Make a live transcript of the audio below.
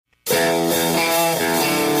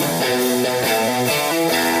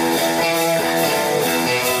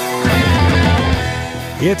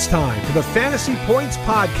It's time for the Fantasy Points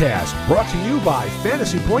Podcast, brought to you by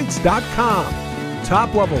FantasyPoints.com.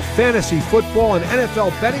 Top-level fantasy football and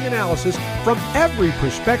NFL betting analysis from every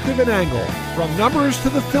perspective and angle, from numbers to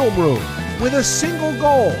the film room, with a single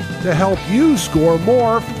goal to help you score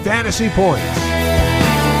more fantasy points.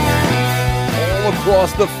 All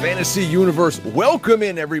across the fantasy universe, welcome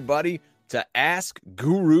in, everybody, to Ask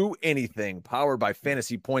Guru Anything, powered by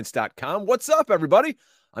FantasyPoints.com. What's up, everybody?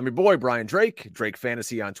 I'm your boy, Brian Drake, Drake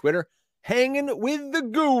Fantasy on Twitter, hanging with the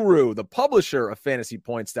guru, the publisher of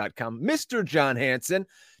FantasyPoints.com, Mr. John Hansen.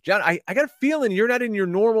 John, I got a feeling you're not in your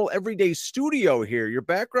normal everyday studio here. Your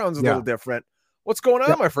background's a little different. What's going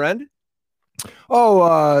on, my friend?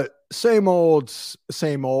 Oh, same old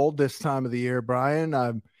this time of the year, Brian.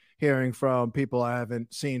 I'm hearing from people I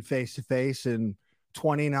haven't seen face-to-face in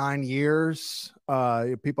 29 years,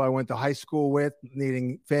 people I went to high school with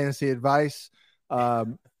needing fantasy advice.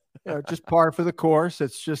 Just par for the course.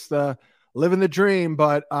 It's just living the dream,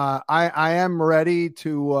 but I am ready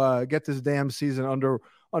to get this damn season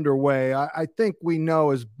underway. I think we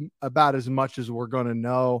know about as much as we're going to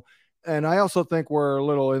know, and I also think we're a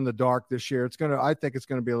little in the dark this year. I think it's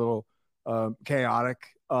going to be a little chaotic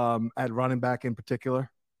at running back in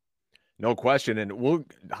particular. No question, and we'll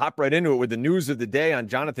hop right into it with the news of the day on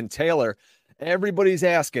Jonathan Taylor. Everybody's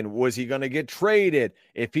asking, was he going to get traded?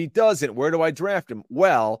 If he doesn't, where do I draft him?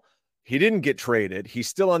 Well, he didn't get traded. He's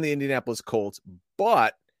still on the Indianapolis Colts,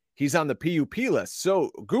 but he's on the PUP list.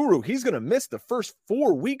 So, Guru, he's going to miss the first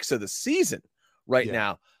 4 weeks of the season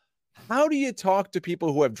now. How do you talk to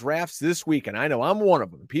people who have drafts this week? And I know I'm one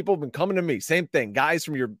of them. People have been coming to me. Same thing. Guys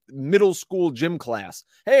from your middle school gym class.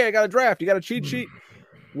 Hey, I got a draft. You got a cheat sheet?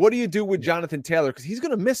 What do you do with Jonathan Taylor? Because he's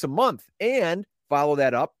going to miss a month. And follow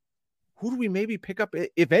that up. Who do we maybe pick up,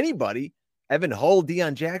 if anybody? Evan Hull,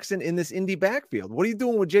 Deion Jackson in this Indy backfield. What are you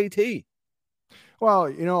doing with JT? Well,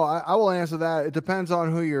 I will answer that. It depends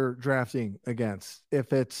on who you're drafting against.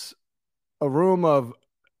 If it's a room of,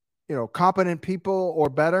 competent people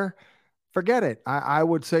or better, forget it. I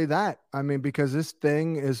would say that. I mean, because this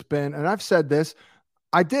thing has been, and I've said this,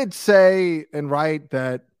 I did say and write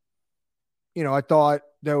that, I thought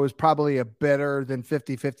there was probably a better than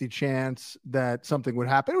 50-50 chance that something would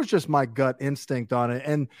happen. It was just my gut instinct on it.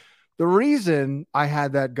 And the reason I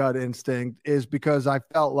had that gut instinct is because I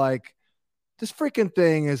felt like this freaking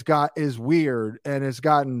thing is weird and it's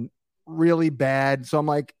gotten really bad. So I'm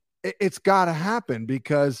like, it's got to happen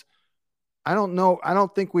because I don't know. I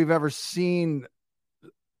don't think we've ever seen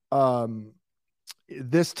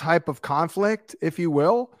this type of conflict, if you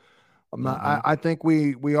will. I think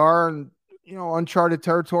we are in, uncharted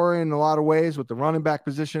territory in a lot of ways with the running back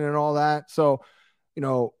position and all that. So,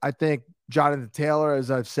 I think Jonathan Taylor,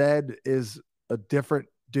 as I've said, is a different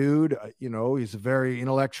dude. He's a very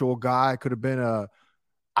intellectual guy. Could have been a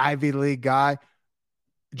Ivy League guy.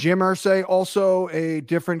 Jim Irsay, also a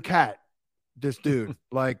different cat. This dude,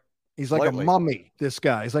 he's like a mummy. This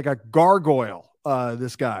guy, he's like a gargoyle.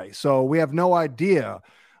 This guy. So we have no idea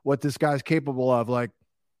what this guy's capable of.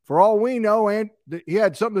 For all we know, and he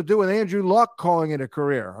had something to do with Andrew Luck calling it a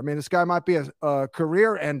career. I mean, this guy might be a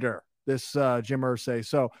career ender, this Jim Irsay.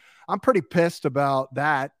 So I'm pretty pissed about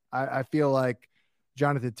that. I feel like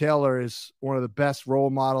Jonathan Taylor is one of the best role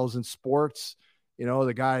models in sports.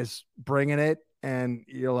 The guy's bringing it, and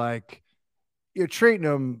you're treating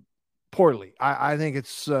him poorly. I think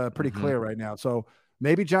it's pretty clear right now. So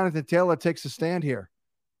maybe Jonathan Taylor takes a stand here.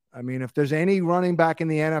 I mean, if there's any running back in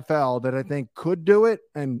the NFL that I think could do it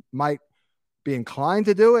and might be inclined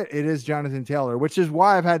to do it, it is Jonathan Taylor, which is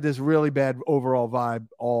why I've had this really bad overall vibe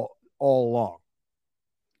all along.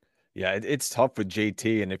 Yeah, it's tough with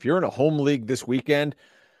JT. And if you're in a home league this weekend,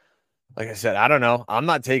 like I said, I don't know. I'm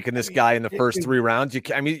not taking this guy in the first 3 rounds. You're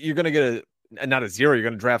going to get not a zero. You're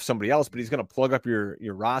going to draft somebody else, but he's going to plug up your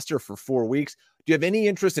roster for 4 weeks. Do you have any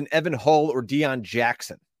interest in Evan Hull or Deion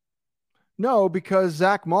Jackson? No, because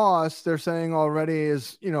Zach Moss, they're saying already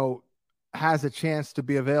is, has a chance to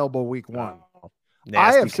be available week 1.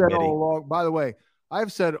 I have said all along, by the way,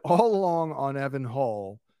 I've said all along on Evan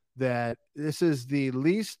Hull that this is the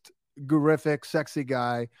least gurific, sexy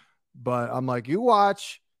guy, but I'm like, you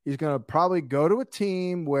watch, he's going to probably go to a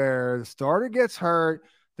team where the starter gets hurt,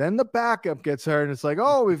 then the backup gets hurt, and it's like,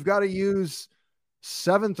 oh, we've got to use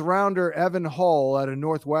 7th rounder Evan Hull out of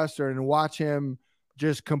Northwestern and watch him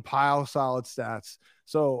just compile solid stats.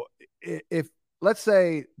 So if let's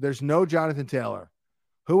say there's no Jonathan Taylor,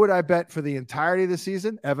 who would I bet for the entirety of the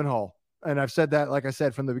season? Evan Hull. And I've said that, like I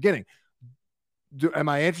said, from the beginning. Am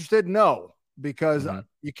I interested? No, because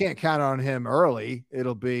you can't count on him early.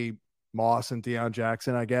 It'll be Moss and Deion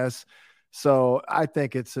Jackson, I guess. So I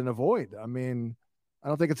think it's an avoid. I mean, I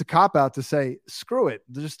don't think it's a cop out to say, screw it,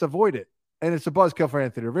 just avoid it. And it's a buzzkill for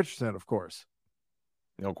Anthony Richardson, of course.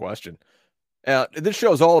 No question. This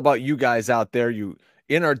show is all about you guys out there. You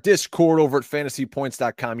in our Discord over at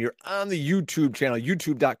fantasypoints.com. You're on the YouTube channel,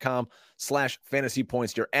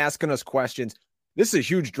 youtube.com/fantasypoints. You're asking us questions. This is a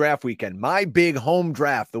huge draft weekend. My big home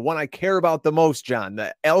draft, the one I care about the most, John,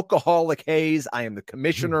 the Alcoholic Haze. I am the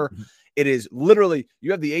commissioner. It is literally,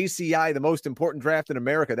 you have the ACI, the most important draft in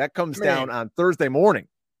America. That comes down on Thursday morning.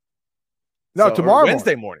 No, tomorrow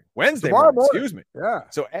Wednesday morning. Excuse me. Yeah.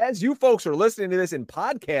 So as you folks are listening to this in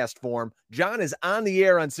podcast form, John is on the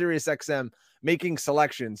air on SiriusXM making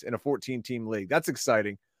selections in a 14-team league. That's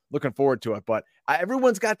exciting. Looking forward to it. But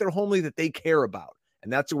everyone's got their home league that they care about.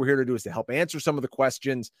 And that's what we're here to do, is to help answer some of the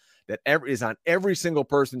questions that is on every single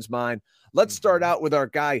person's mind. Let's start out with our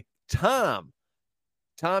guy, Tom.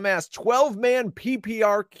 Tom asked, 12-man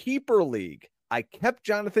PPR keeper league. I kept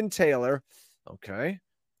Jonathan Taylor. Okay.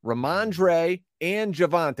 Ramondre and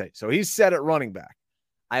Javonte. So he's set at running back.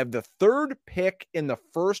 I have the third pick in the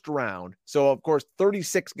first round. So, of course,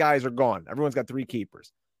 36 guys are gone. Everyone's got 3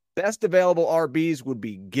 keepers. Best available RBs would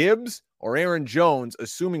be Gibbs or Aaron Jones,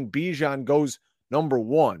 assuming Bijan goes number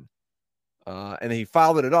 1. And he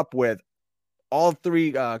followed it up with all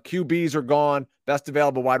 3 QBs are gone. Best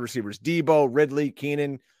available wide receivers, Debo, Ridley,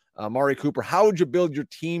 Keenan, Amari Cooper. How would you build your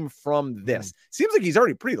team from this? Seems like he's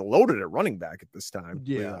already pretty loaded at running back at this time.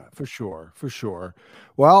 Yeah, for sure.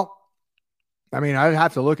 Well, I mean, I'd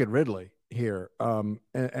have to look at Ridley here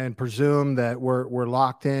and presume that we're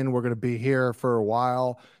locked in. We're going to be here for a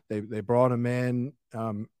while. They brought him in,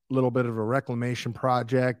 little bit of a reclamation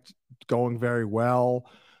project going very well.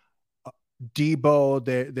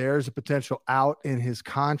 Debo, there's a potential out in his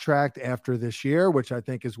contract after this year, which I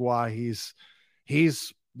think is why he's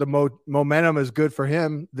the momentum is good for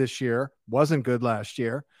him this year. Wasn't good last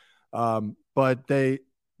year. But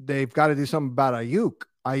they've got to do something about Ayuk.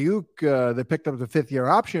 They picked up the 5th-year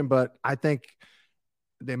option, but I think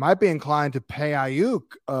they might be inclined to pay Ayuk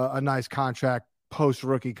a nice contract,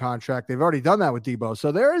 post-rookie contract. They've already done that with Debo.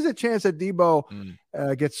 So there is a chance that Debo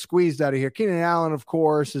gets squeezed out of here. Keenan Allen, of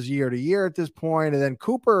course, is year to year at this point. And then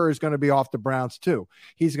Cooper is going to be off the Browns too.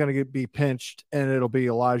 He's going to be pinched, and it'll be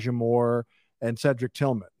Elijah Moore and Cedric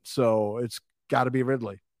Tillman. So it's got to be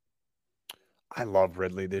Ridley. I love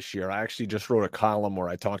Ridley this year. I actually just wrote a column where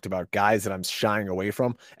I talked about guys that I'm shying away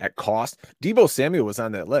from at cost. Debo Samuel was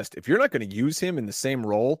on that list. If you're not going to use him in the same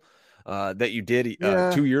role that you did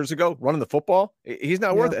 2 years ago, running the football, he's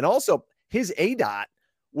not worth it. And also, his ADOT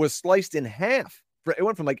was sliced in half. It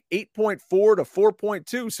went from like 8.4 to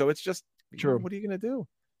 4.2. So it's just, true. What are you going to do?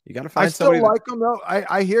 You got to find I still like him, though.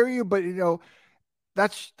 I hear you, but,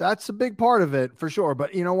 that's a big part of it for sure.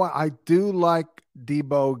 But you know what? I do like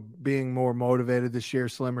Debo being more motivated this year,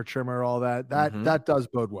 slimmer, trimmer, all that. That does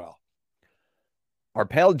bode well. Our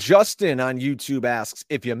pal Justin on YouTube asks,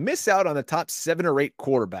 if you miss out on the top 7 or 8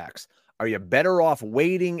 quarterbacks, are you better off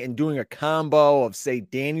waiting and doing a combo of, say,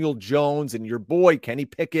 Daniel Jones and your boy Kenny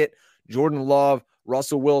Pickett, Jordan Love,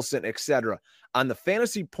 Russell Wilson, etc.? On the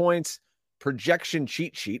Fantasy Points projection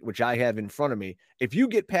cheat sheet, which I have in front of me, if you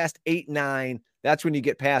get past 8-9, that's when you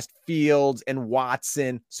get past Fields and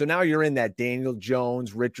Watson. So now you're in that Daniel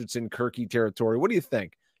Jones, Richardson, Kirky territory. What do you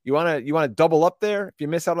think? You want to double up there if you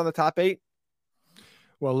miss out on the top 8?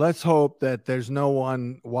 Well, let's hope that there's no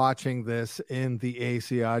one watching this in the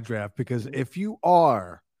ACI draft, because if you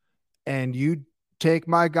are and you take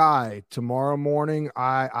my guy tomorrow morning,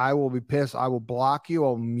 I will be pissed. I will block you.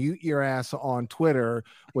 I'll mute your ass on Twitter,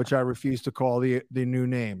 which I refuse to call the new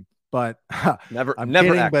name. But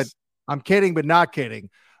I'm kidding, but not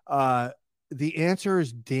kidding. The answer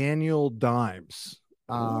is Daniel Dimes.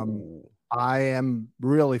 I am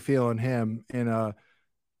really feeling him in a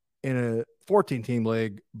 14-team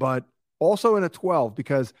league, but also in a 12,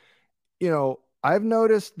 because, I've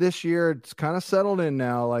noticed this year it's kind of settled in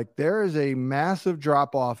now. Like, there is a massive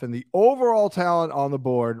drop off in the overall talent on the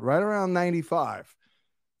board, right around 95,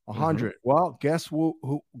 100. Well, guess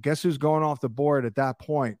who's going off the board at that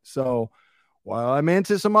point? So while I'm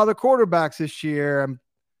into some other quarterbacks this year, I'm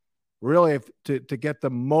really to get the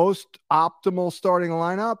most optimal starting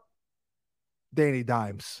lineup, Danny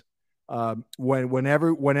Dimes. When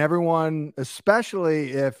everyone,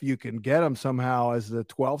 especially if you can get him somehow as the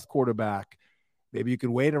 12th quarterback, maybe you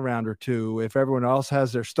can wait a round or two. If everyone else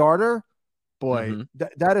has their starter, boy,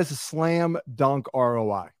 that is a slam dunk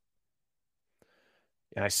ROI.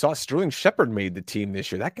 And I saw Sterling Shepard made the team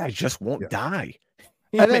this year. That guy just won't die.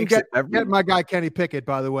 And then get my guy Kenny Pickett,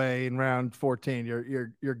 by the way, in round 14.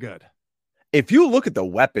 You're good. if you look at the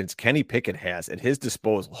weapons Kenny Pickett has at his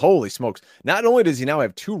disposal, holy smokes. Not only does he now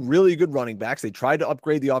have two really good running backs, they tried to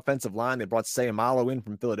upgrade the offensive line. They brought Sayamalo in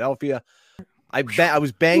from Philadelphia. I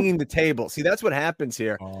was banging the table. See, that's what happens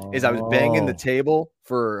here is I was banging the table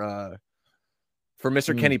for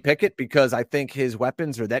Mr. Kenny Pickett because I think his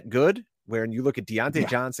weapons are that good. Where you look at Deontay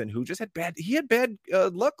Johnson, who just had bad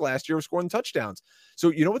luck last year scoring touchdowns. So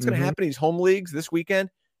you know what's going to happen in these home leagues this weekend?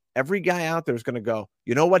 Every guy out there is going to go,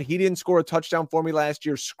 you know what? He didn't score a touchdown for me last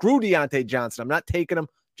year. Screw Deontay Johnson. I'm not taking him.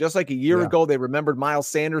 Just like a year ago, they remembered Miles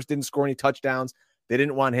Sanders didn't score any touchdowns. They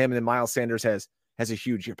didn't want him. And then Miles Sanders has a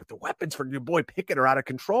huge year. But the weapons for your boy Pickett are out of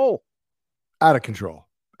control. Out of control.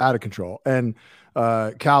 And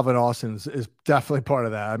Calvin Austin is definitely part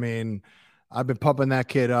of that. I mean, I've been pumping that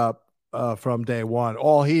kid up from day one.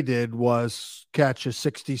 All he did was catch a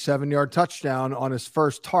 67-yard touchdown on his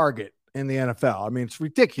first target in the NFL. I mean, it's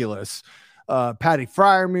ridiculous. Patty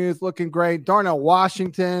Freiermuth looking great. Darnell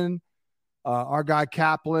Washington, our guy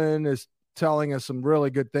Kaplan is telling us some really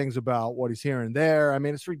good things about what he's hearing there. I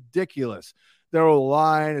mean, it's ridiculous. Their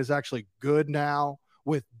line is actually good now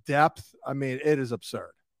with depth. I mean, it is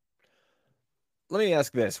absurd. Let me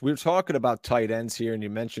ask this. We were talking about tight ends here, and you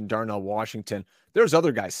mentioned Darnell Washington. There's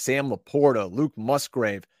other guys, Sam Laporta, Luke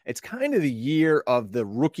Musgrave. It's kind of the year of the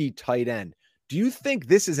rookie tight end. Do you think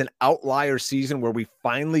this is an outlier season where we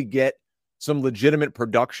finally get some legitimate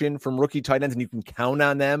production from rookie tight ends and you can count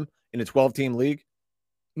on them in a 12-team league?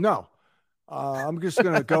 No. I'm just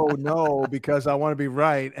going to go no because I want to be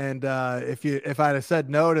right. And if I'd have said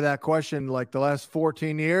no to that question like the last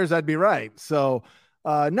 14 years, I'd be right. So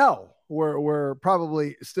no. We're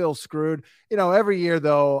probably still screwed. You know, every year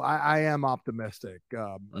though, I am optimistic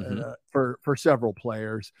for several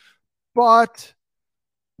players, but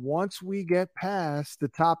once we get past the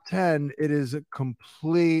top 10, it is a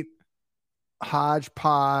complete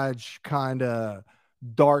hodgepodge kind of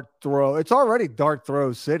dart throw. It's already dart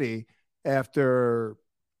throw city after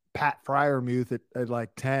Pat Freiermuth at like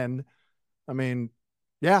 10. I mean,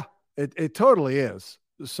 yeah, it totally is.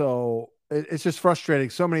 So it's just frustrating.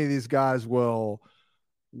 So many of these guys will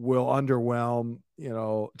underwhelm. You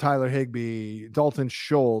know, Tyler Higbee, Dalton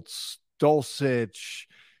Schultz, Dulcich,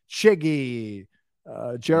 Chiggy,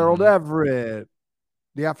 Gerald Everett,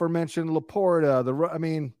 the aforementioned Laporta. I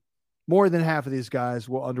mean, more than half of these guys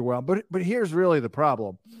will underwhelm. But here's really the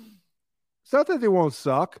problem. It's not that they won't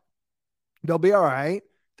suck. They'll be all right.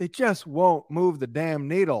 They just won't move the damn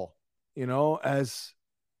needle, you know, as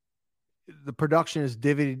the production is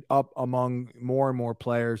divvied up among more and more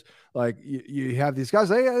players. Like you have these guys,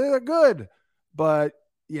 they're good, but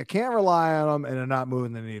you can't rely on them and they're not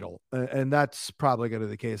moving the needle. And that's probably going to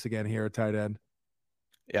be the case again here at tight end.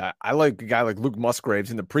 Yeah, I like a guy like Luke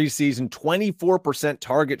Musgraves in the preseason, 24%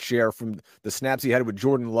 target share from the snaps he had with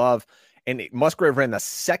Jordan Love. And Musgrave ran the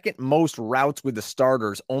second most routes with the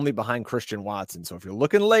starters, only behind Christian Watson. So if you're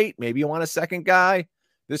looking late, maybe you want a second guy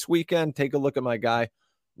this weekend, take a look at my guy,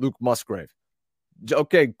 Luke Musgrave.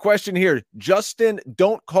 Okay, question here. Justin,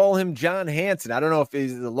 don't call him John Hanson. I don't know if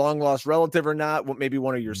he's a long-lost relative or not, maybe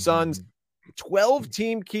one of your sons.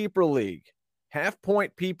 12-team keeper league,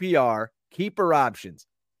 half-point PPR, keeper options.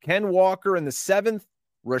 Ken Walker in the 7th,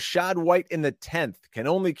 Rachaad White in the 10th. Can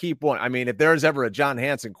only keep one. I mean, if there's ever a John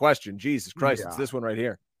Hanson question, Jesus Christ, it's this one right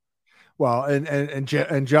here. Well, and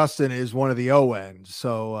Justin is one of the O-ends.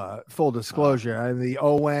 So full disclosure, and the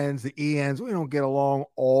O-ends, the E-ends, we don't get along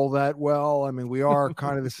all that well. I mean, we are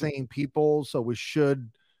kind of the same people, so we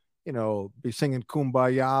should, you know, be singing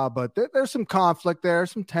Kumbaya, but there's some conflict there,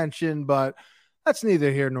 some tension, but that's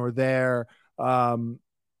neither here nor there.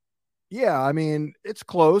 Yeah, I mean, it's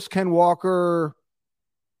close. Ken Walker,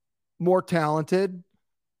 more talented.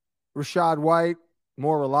 Rachaad White,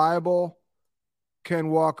 more reliable. Ken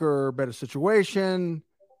Walker, better situation.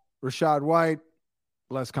 Rachaad White,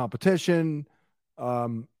 less competition.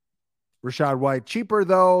 Rachaad White, cheaper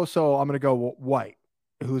though. So I'm going to go White,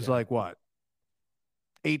 who's like what?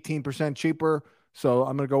 18% cheaper. So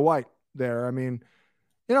I'm going to go White there. I mean,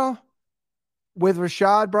 you know, with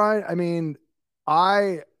Rachaad, Brian, I mean,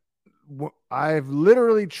 I've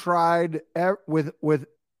literally tried with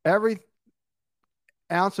every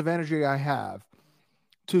ounce of energy I have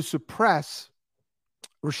to suppress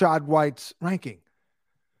Rachaad White's ranking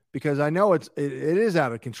because I know it is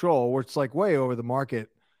out of control where it's like way over the market,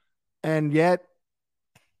 and yet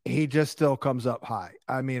he just still comes up high.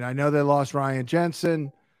 I mean, I know they lost Ryan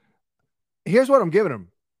Jensen. Here's what I'm giving him.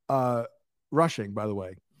 Rushing, by the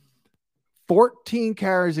way, 14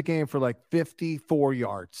 carries a game for like 54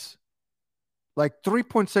 yards, like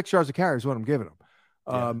 3.6 yards a carry is what I'm giving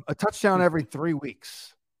him. A touchdown every 3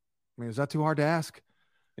 weeks. I mean, is that too hard to ask?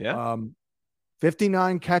 Yeah.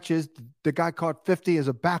 59 catches. The guy caught 50 as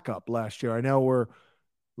a backup last year. I know we're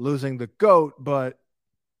losing the GOAT,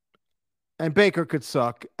 and Baker could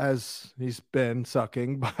suck as he's been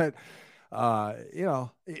sucking, but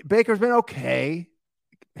Baker's been okay.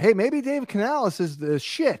 Hey, maybe Dave Canales is the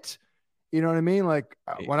shit. You know what I mean? Like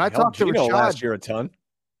when I talked to Rashad last year a ton.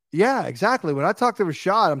 Yeah, exactly. When I talked to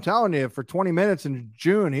Rashad, I'm telling you, for 20 minutes in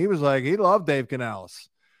June, he was like, he loved Dave Canales.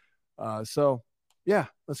 So yeah,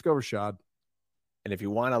 let's go Rashad. And if you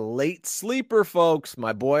want a late sleeper, folks,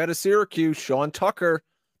 my boy out of Syracuse, Sean Tucker,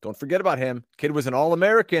 don't forget about him. Kid was an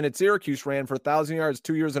All-American at Syracuse, ran for 1,000 yards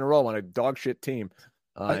 2 years in a row on a dog shit team.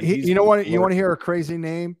 You know what? You want to hear a crazy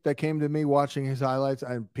name that came to me watching his highlights?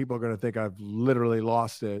 And people are going to think I've literally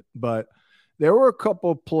lost it. But there were a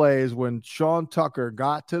couple of plays when Sean Tucker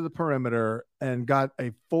got to the perimeter and got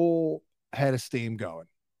a full head of steam going.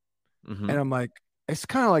 Mm-hmm. And I'm like, it's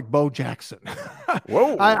kind of like Bo Jackson.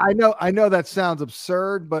 Whoa. I know that sounds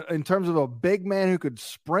absurd, but in terms of a big man who could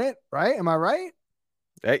sprint, right? Am I right?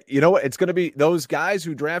 Hey, you know what? It's going to be those guys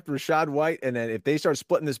who draft Rachaad White, and then if they start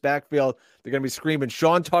splitting this backfield, they're going to be screaming,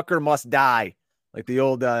 Sean Tucker must die, like the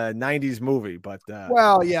old 90s movie. But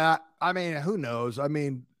well, yeah. I mean, who knows? I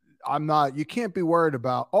mean, you can't be worried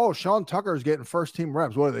about, Sean Tucker's getting first-team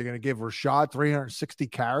reps. What are they going to give Rachaad 360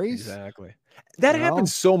 carries? Exactly. That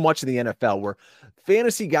happens so much in the NFL where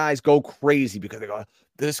fantasy guys go crazy because they go,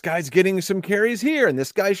 this guy's getting some carries here and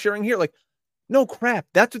this guy's sharing here. Like, no crap.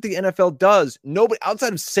 That's what the NFL does. Nobody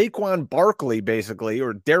outside of Saquon Barkley, basically,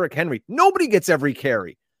 or Derrick Henry, nobody gets every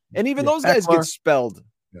carry. And even those guys get spelled,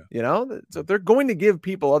 so they're going to give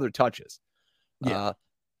people other touches. Let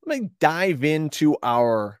me dive into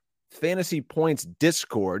our Fantasy Points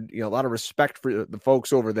Discord. A lot of respect for the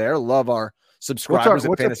folks over there. Love our subscribers.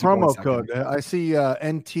 What's a promo code? I see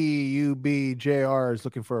NTUBJR is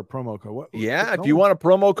looking for a promo code. If you want a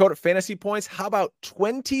promo code at Fantasy Points, how about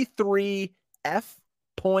 23 F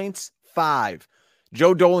points 5?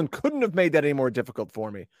 Joe Dolan couldn't have made that any more difficult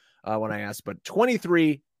for me when I asked, but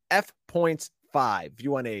 23 F points 5. If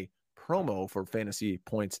you want a promo for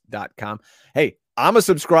fantasypoints.com. Hey, I'm a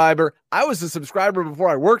subscriber. I was a subscriber before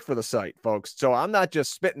I worked for the site, folks. So I'm not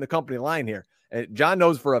just spitting the company line here. And John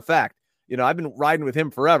knows for a fact, I've been riding with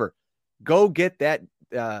him forever. Go get that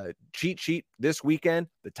cheat sheet this weekend.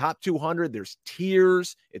 The top 200, there's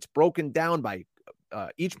tiers. It's broken down by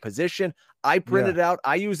each position. I printed it out.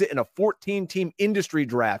 I use it in a 14-team industry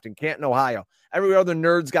draft in Canton, Ohio. Every other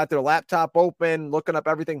nerd's got their laptop open, looking up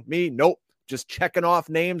everything. Me, nope. Just checking off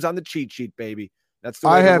names on the cheat sheet, baby. That's the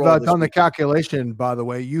way I have done the calculation, by the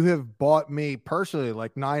way. You have bought me personally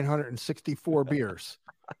like 964 beers.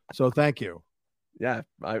 So thank you. Yeah,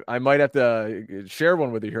 I might have to share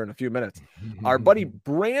one with you here in a few minutes. Our buddy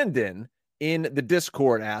Brandon in the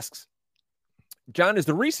Discord asks, John, is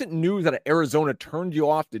the recent news out of Arizona turned you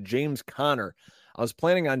off to James Conner? I was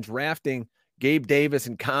planning on drafting Gabe Davis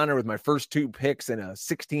and Conner with my first 2 picks in a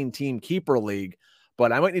 16-team keeper league,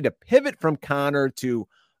 but I might need to pivot from Conner to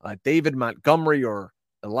David Montgomery or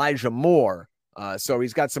Elijah Moore. So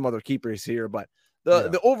he's got some other keepers here, but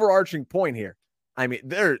the overarching point here, I mean,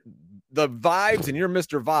 the vibes, and you're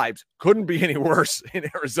Mr. Vibes, couldn't be any worse in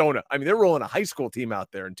Arizona. I mean, they're rolling a high school team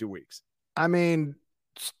out there in 2 weeks. I mean,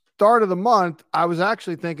 start of the month, I was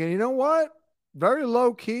actually thinking, you know what? Very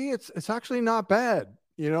low key. It's actually not bad.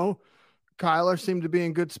 Kyler seemed to be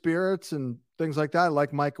in good spirits and things like that. I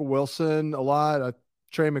like Michael Wilson a lot.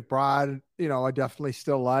 Trey McBride, I definitely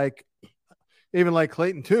still like, even like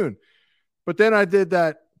Clayton Tune. But then I did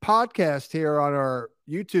that podcast here on our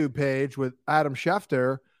YouTube page with Adam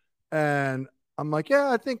Schefter, and I'm like, yeah,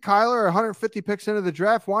 I think Kyler 150 picks into the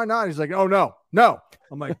draft. Why not? He's like, oh, no.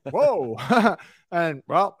 I'm like, whoa. And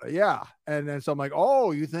well, yeah. And then so I'm like,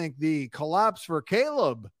 oh, you think the collapse for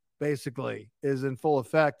Caleb basically is in full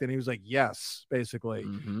effect? And he was like, yes, basically.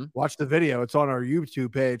 Mm-hmm. Watch the video. It's on our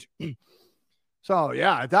YouTube page. So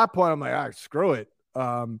yeah, at that point, I'm like, all right, screw it.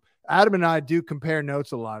 Adam and I do compare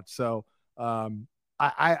notes a lot. So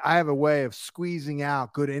I have a way of squeezing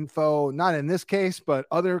out good info, not in this case, but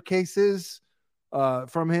other cases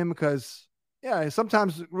from him, because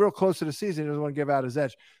sometimes real close to the season, he doesn't want to give out his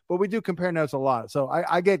edge, but we do compare notes a lot. So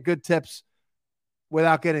I get good tips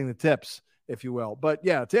without getting the tips, if you will. But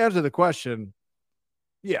yeah, to answer the question,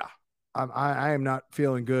 I am not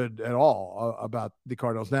feeling good at all about the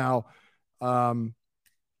Cardinals. Now,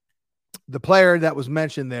 the player that was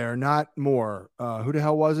mentioned there, not Moore. Who the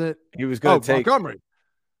hell was it? He was going to take Montgomery.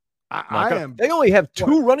 They only have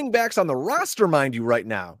 2 running backs on the roster, mind you, right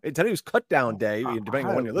now. Today was cut down day, depending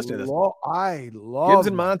on when you're listening to this. I love Gibbs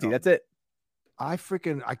and Monty. That's it. I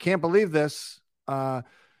can't believe this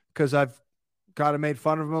because I've kind of made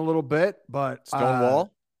fun of him a little bit, but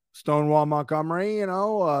Stonewall Montgomery,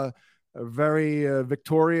 a very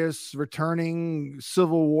victorious returning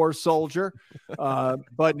Civil War soldier.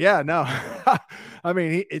 But yeah, no, I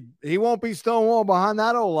mean, he won't be Stonewall behind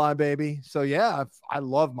that old line, baby. So yeah, I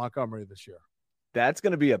love Montgomery this year. That's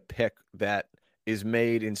going to be a pick that is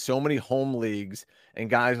made in so many home leagues, and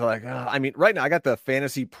guys are like, I mean, right now I got the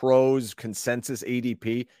Fantasy Pros consensus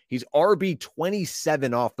ADP. He's RB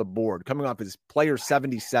 27 off the board, coming off his player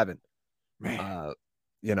 77. Man.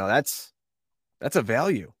 That's a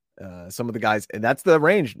value. Some of the guys, and that's the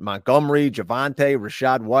range: Montgomery, Javonte,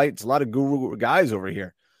 Rachaad White. It's a lot of guru guys over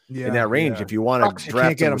here in that range. If you want to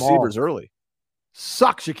draft some receivers early,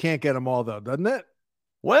 sucks you can't get them all though, doesn't it?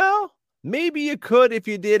 Well, maybe you could if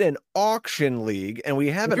you did an auction league, and we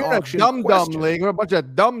have an auction dumb league. We're a bunch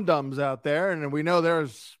of dum-dums out there, and we know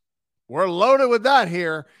we're loaded with that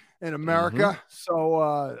here in America. Mm-hmm.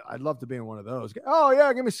 So I'd love to be in one of those. Oh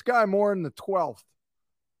yeah, give me Sky Moore in the 12th.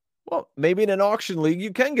 Well, maybe in an auction league,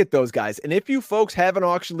 you can get those guys. And if you folks have an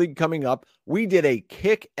auction league coming up, we did a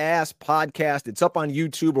kick-ass podcast. It's up on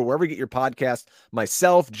YouTube or wherever you get your podcast.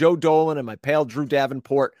 Myself, Joe Dolan, and my pal Drew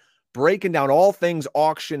Davenport breaking down all things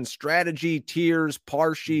auction strategy, tiers,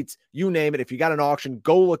 par sheets, you name it. If you got an auction,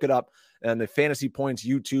 go look it up on the Fantasy Points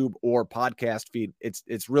YouTube or podcast feed.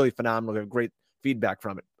 It's really phenomenal. We have great feedback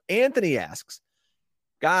from it. Anthony asks,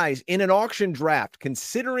 guys, in an auction draft,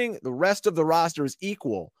 considering the rest of the roster is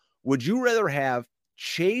equal, would you rather have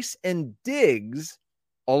Chase and Diggs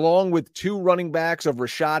along with two running backs of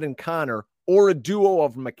Rashad and Connor, or a duo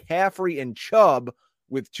of McCaffrey and Chubb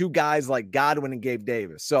with two guys like Godwin and Gabe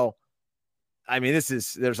Davis? So, I mean,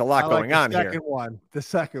 there's a lot going on here. The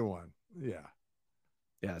second one. Yeah.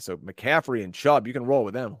 Yeah. So McCaffrey and Chubb, you can roll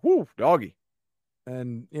with them. Whoo, doggy.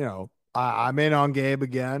 And, I'm in on Gabe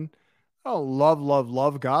again. I don't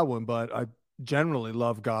love Godwin, but I generally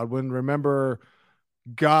love Godwin. Remember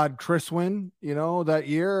Chriswin, that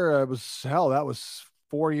year? That was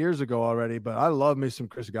 4 years ago already, but I love me some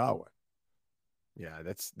Chris Godwin. Yeah,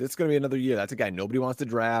 that's going to be another year. That's a guy nobody wants to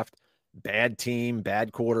draft. Bad team,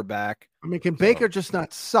 bad quarterback. I mean, can Baker just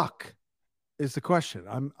not suck is the question.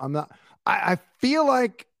 I'm not, I feel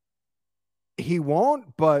like he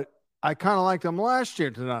won't, but I kind of liked him last year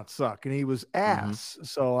to not suck, and he was ass. Mm-hmm.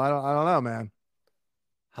 So I don't know, man.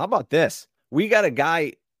 How about this? We got a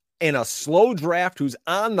guy in a slow draft who's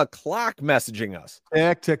on the clock messaging us.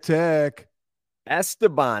 Tick.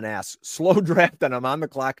 Esteban asks, slow draft and I'm on the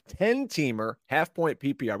clock, 10-teamer, half-point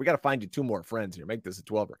PPR. We got to find you two more friends here. Make this a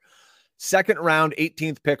 12er. Second round,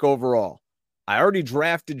 18th pick overall. I already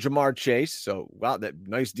drafted Jamar Chase, so wow, that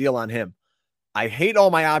nice deal on him. I hate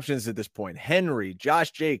all my options at this point. Henry,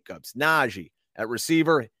 Josh Jacobs, Najee. At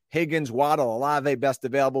receiver, Higgins, Waddle, Olave, best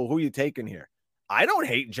available. Who you taking here? I don't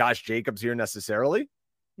hate Josh Jacobs here necessarily.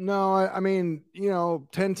 No, I mean,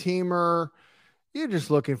 10-teamer, you're just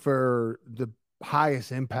looking for the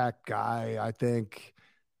highest impact guy, I think.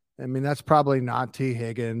 I mean, that's probably not T.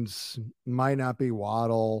 Higgins, might not be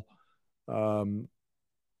Waddle. You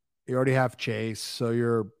already have Chase, so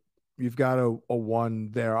you've got a one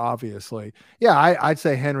there, obviously. Yeah, I'd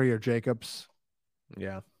say Henry or Jacobs.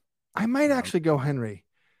 Yeah. I might actually go Henry.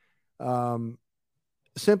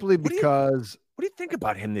 Simply because what do you think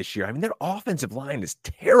about him this year? I mean, their offensive line is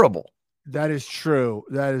terrible. That is true.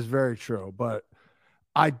 That is very true. But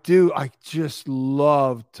I just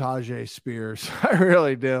love Tajay Spears. I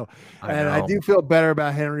really do. I do feel better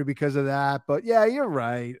about Henry because of that. But yeah, you're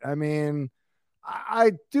right. I mean,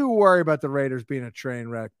 I do worry about the Raiders being a train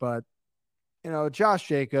wreck, but Josh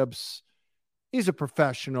Jacobs, he's a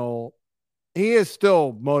professional. He is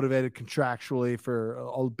still motivated contractually for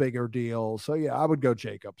a bigger deal. So yeah, I would go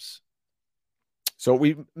Jacobs. So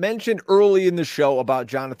we mentioned early in the show about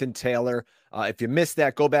Jonathan Taylor. If you missed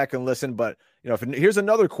that, go back and listen. But here's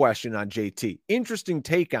another question on JT. Interesting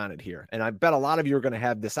take on it here. And I bet a lot of you are going to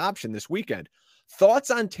have this option this weekend.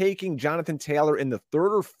 Thoughts on taking Jonathan Taylor in the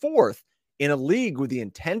 3rd or 4th in a league with the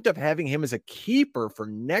intent of having him as a keeper for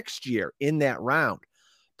next year in that round.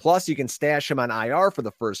 Plus, you can stash him on IR for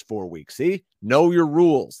the first 4 weeks. See, know your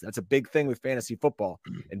rules. That's a big thing with fantasy football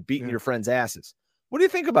and beating your friends' asses. What do you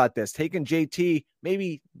think about this? Taking JT,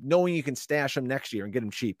 maybe knowing you can stash him next year and get him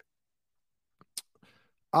cheap.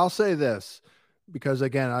 I'll say this because,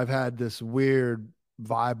 again, I've had this weird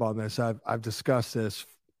vibe on this. I've discussed this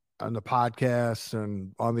on the podcast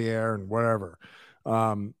and on the air and whatever.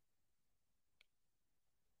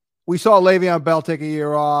 We saw Le'Veon Bell take a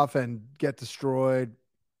year off and get destroyed.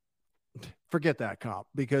 Forget that comp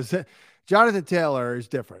because Jonathan Taylor is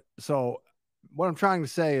different. So what I'm trying to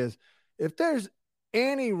say is if there's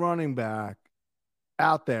any running back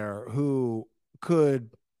out there who could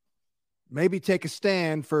maybe take a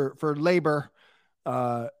stand for labor,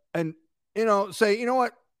 and say, you know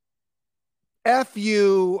what, F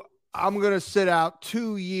you, I'm going to sit out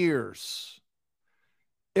 2 years.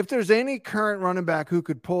 If there's any current running back who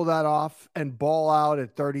could pull that off and ball out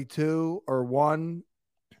at 32 or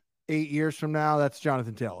 8 years from now, that's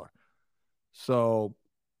Jonathan Taylor. So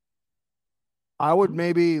I would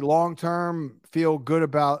maybe long-term feel good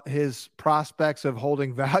about his prospects of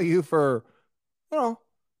holding value for,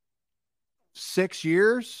 6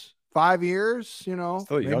 years, 5 years, Still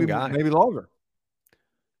a young guy. Maybe longer.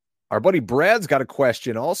 Our buddy Brad's got a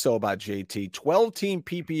question also about JT. 12-team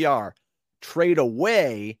PPR, trade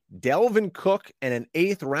away Dalvin Cook and an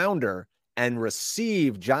 8th rounder and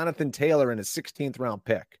receive Jonathan Taylor in a 16th round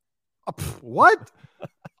pick. What?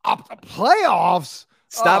 Playoffs?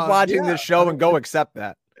 Stop watching this show and go accept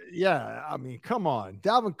that. Yeah, I mean, come on.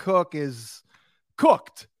 Dalvin Cook is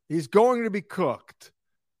cooked. He's going to be cooked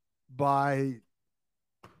by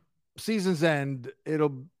season's end.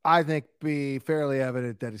 It'll, I think, be fairly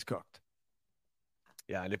evident that he's cooked.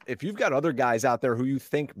 Yeah, and if you've got other guys out there who you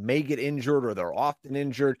think may get injured or they're often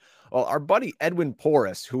injured, well, our buddy Edwin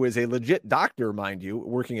Porras, who is a legit doctor, mind you,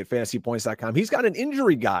 working at fantasypoints.com, he's got an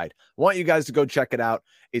injury guide. I want you guys to go check it out.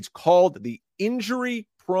 It's called the Injury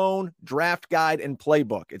Prone Draft Guide and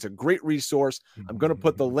Playbook. It's a great resource. I'm going to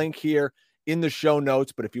put the link here in the show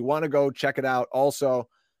notes, but if you want to go check it out, also,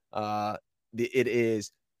 it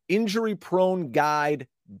is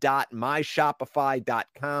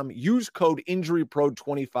injuryproneguide.myshopify.com. Use code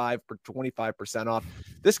injurypro25 for 25% off.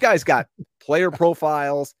 This guy's got player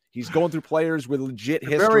profiles. He's going through players with legit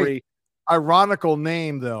history. Very ironical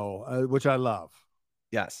name, though, which I love.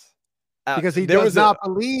 Yes. Because he does not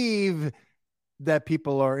believe that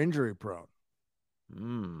people are injury prone.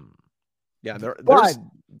 Yeah.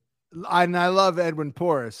 And I love Edwin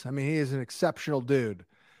Porras. I mean, he is an exceptional dude.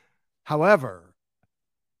 However,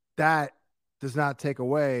 that does not take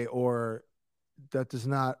away, or that does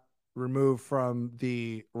not remove from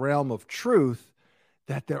the realm of truth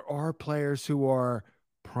that there are players who are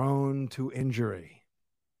prone to injury.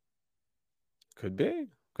 Could be.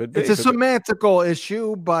 It's a semantical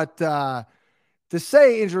issue, but to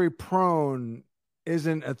say injury prone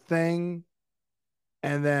isn't a thing,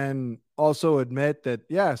 and then also admit that,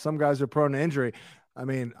 yeah, some guys are prone to injury. I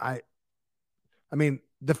mean,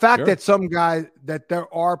 the fact that that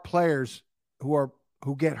there are players who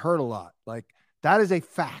get hurt a lot, like, that is a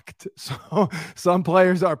fact. So some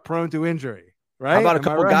players are prone to injury, right? How about a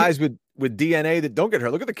couple guys with DNA that don't get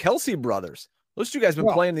hurt? Look at the Kelsey brothers. Those two guys have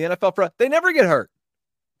been playing in the NFL they never get hurt.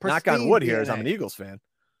 Knock on wood here, as I'm an Eagles fan.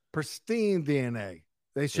 Pristine DNA.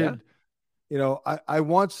 They should, I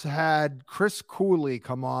once had Chris Cooley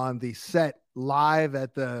come on the set live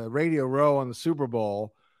at the Radio Row on the Super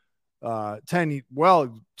Bowl 10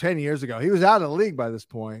 years ago. He was out of the league by this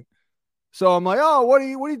point. So I'm like, oh, what are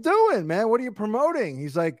you doing, man? What are you promoting?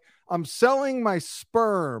 He's like, I'm selling my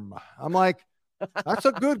sperm. I'm like, that's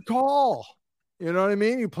a good call. You know what I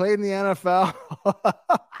mean? You played in the NFL.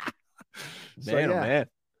 Man.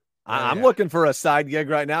 I'm looking for a side gig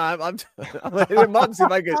right now. I'm hitting him up and see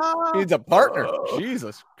if he needs a partner.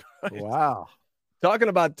 Jesus Christ. Wow. Talking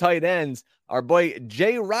about tight ends, our boy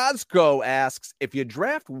Jay Roscoe asks, if you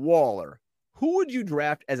draft Waller, who would you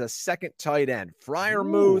draft as a second tight end?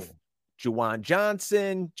 Freiermuth, Juwan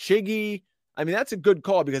Johnson, Chiggy? I mean, that's a good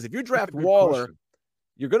call, because if you draft Waller,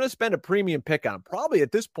 you're going to spend a premium pick on him. Probably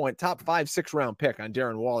at this point, top 5-6 round pick on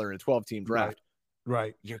Darren Waller in a 12-team draft.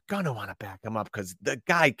 Right. You're going to want to back him up because the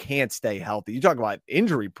guy can't stay healthy. You talk about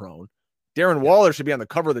injury prone. Darren Waller should be on the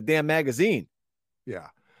cover of the damn magazine. Yeah.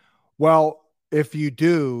 Well, if you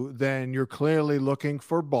do, then you're clearly looking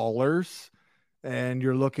for ballers and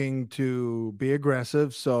you're looking to be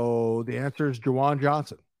aggressive. So the answer is Juwan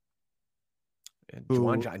Johnson. And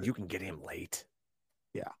Juwan Johnson, you can get him late.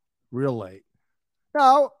 Yeah, real late.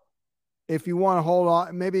 Now, if you want to hold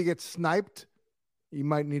on, maybe you get sniped, you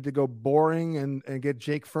might need to go boring and get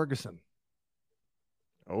Jake Ferguson.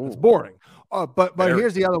 Oh, it's boring. But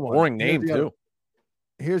here's the other one. Boring name too.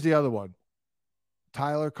 Here's the other one.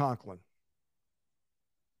 Tyler Conklin.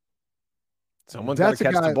 Someone's got to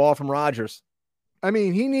catch the ball from Rodgers. I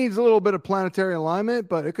mean, he needs a little bit of planetary alignment,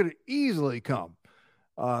 but it could easily come.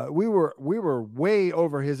 We were way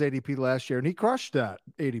over his ADP last year, and he crushed that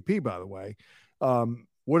ADP, by the way.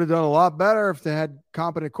 Would have done a lot better if they had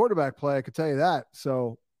competent quarterback play. I could tell you that.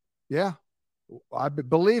 So, yeah,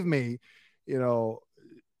 believe me,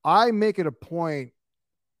 I make it a point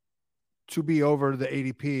to be over the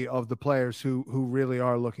ADP of the players who really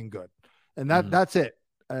are looking good, and that's it.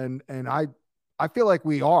 And I feel like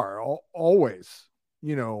we are always,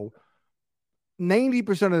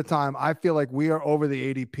 90% of the time, I feel like we are over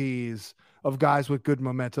the ADPs of guys with good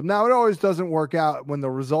momentum. Now, it always doesn't work out when the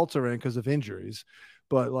results are in because of injuries,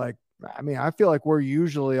 but like, I mean, I feel like we're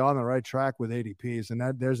usually on the right track with ADPs, and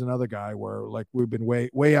that there's another guy where like we've been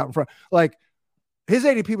way out in front. Like his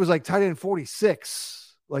ADP was like tight end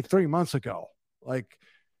 46 like 3 months ago, like,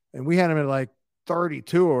 and we had him at like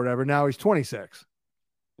 32 or whatever. Now he's 26.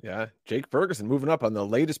 Yeah, Jake Ferguson moving up on the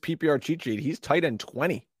latest PPR cheat sheet. He's tight end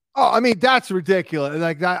 20. Oh, I mean, that's ridiculous.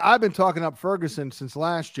 Like that, I've been talking up Ferguson since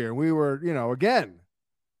last year. We were, again.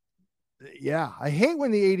 Yeah, I hate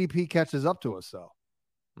when the ADP catches up to us, though.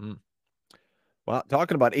 Well,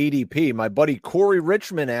 talking about ADP, my buddy Corey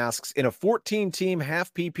Richmond asks, in a 14-team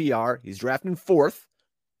half PPR, he's drafting 4th,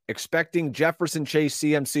 expecting Jefferson, Chase,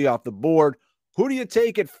 CMC off the board. Who do you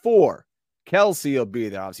take it for? Kelsey will be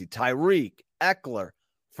there, obviously. Tyreek, Eckler.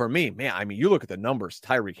 For me, man, I mean, you look at the numbers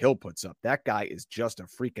Tyreek Hill puts up. That guy is just a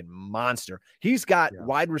freaking monster. He's got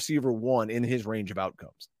wide receiver 1 in his range of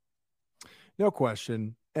outcomes. No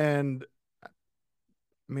question. And I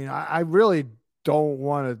mean, I really don't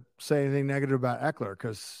want to say anything negative about Eckler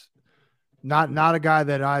because not a guy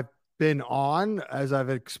that I've been on, as I've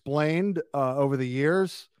explained over the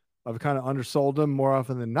years. I've kind of undersold him more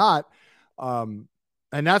often than not.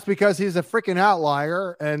 And that's because he's a freaking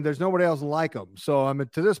outlier and there's nobody else like him. So I mean,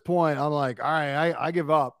 to this point, I'm like, all right, I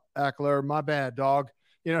give up, Eckler. My bad, dog.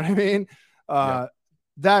 You know what I mean?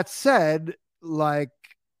 That said, like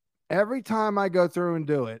every time I go through and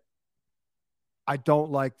do it, I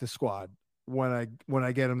don't like the squad when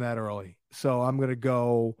I get him that early. So I'm going to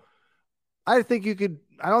go. I don't think you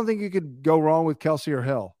could go wrong with Kelsey or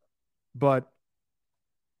Hill, but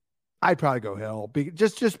I'd probably go Hill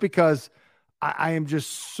just because I am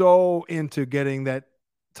just so into getting that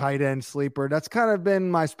tight end sleeper. That's kind of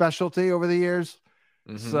been my specialty over the years.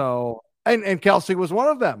 Mm-hmm. So, and Kelsey was one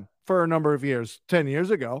of them for a number of years, 10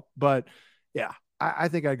 years ago. But yeah, I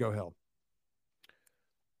think I'd go Hill.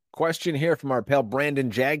 Question here from our pal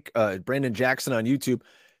Brandon Jackson on YouTube.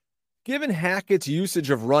 Given Hackett's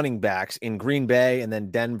usage of running backs in Green Bay and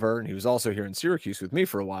then Denver, and he was also here in Syracuse with me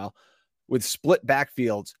for a while, with split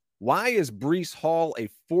backfields, why is Breece Hall a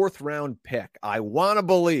 4th-round pick? I want to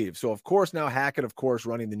believe. So, of course, now Hackett, of course,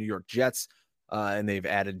 running the New York Jets, and they've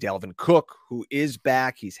added Dalvin Cook, who is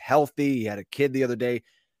back. He's healthy. He had a kid the other day.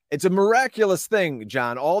 It's a miraculous thing,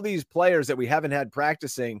 John. All these players that we haven't had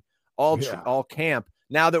practicing all camp,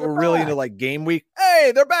 now that we're really into like game week,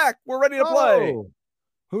 hey, they're back. We're ready to play.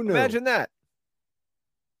 Who knew? Imagine that.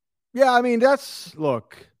 Yeah, I mean,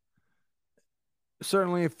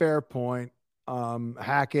 certainly a fair point.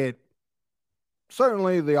 Hackett,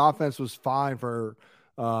 certainly the offense was fine for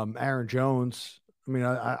Aaron Jones. I mean,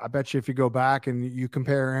 I bet you if you go back and you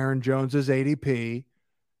compare Aaron Jones's ADP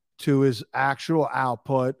to his actual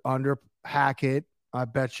output under Hackett, I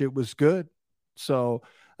bet you it was good. So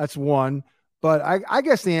that's one. But I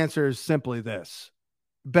guess the answer is simply this: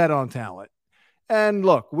 bet on talent. And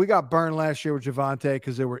look, we got burned last year with Javonte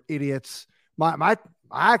because they were idiots. I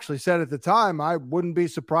actually said at the time, I wouldn't be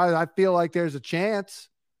surprised. I feel like there's a chance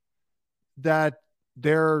that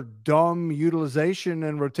their dumb utilization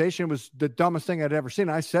and rotation was the dumbest thing I'd ever seen.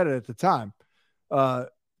 I said it at the time.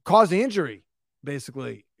 Caused the injury,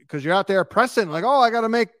 basically, because you're out there pressing like, oh, I got to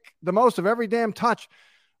make the most of every damn touch.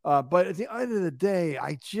 But at the end of the day,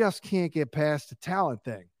 I just can't get past the talent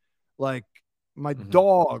thing. Like my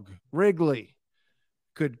dog, Wrigley,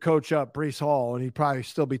 could coach up Breece Hall and he'd probably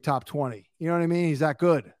still be top 20. You know what I mean? He's that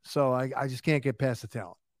good. So I just can't get past the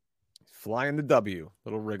talent. Flying the W,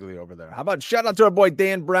 little Wrigley over there. How about shout out to our boy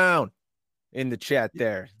Dan Brown in the chat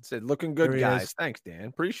there? Said looking good, guys. Is. Thanks, Dan.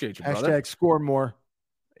 Appreciate you, brother. Hashtag score more.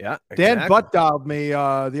 Yeah. Exactly. Dan butt dialed me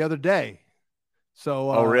the other day.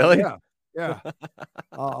 So oh really? Yeah.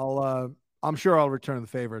 I'm sure I'll return the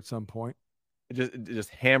favor at some point. Just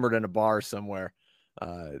hammered in a bar somewhere.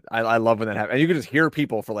 I love when that happens. And you can just hear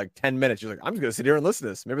people for like 10 minutes. You're like, I'm just gonna sit here and listen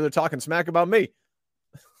to this. Maybe they're talking smack about me.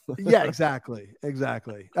 Yeah, exactly.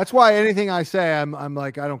 That's why anything I say, I'm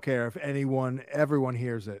like, I don't care if everyone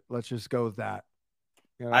hears it. Let's just go with that.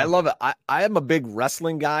 You know? I love it. I am a big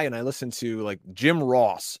wrestling guy, and I listen to like Jim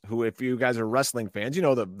Ross, who, if you guys are wrestling fans, you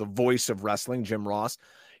know the voice of wrestling, Jim Ross.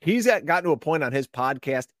 He's gotten to a point on his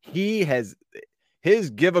podcast. His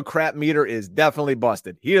give a crap meter is definitely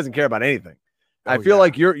busted. He doesn't care about anything. I feel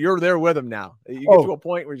like you're there with him now. You get to a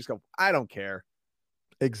point where you just go, I don't care.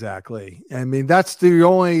 Exactly. I mean, that's the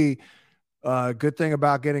only good thing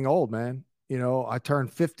about getting old, man. You know, I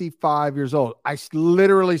turned 55 years old. I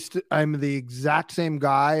literally, I'm the exact same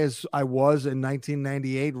guy as I was in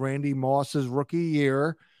 1998, Randy Moss's rookie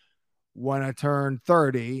year, when I turned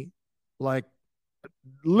 30. Like,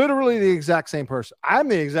 literally the exact same person. I'm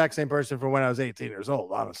the exact same person from when I was 18 years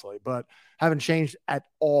old, honestly, but haven't changed at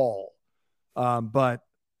all. But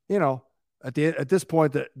you know, at this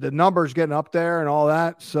point, the numbers getting up there and all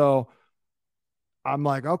that. So I'm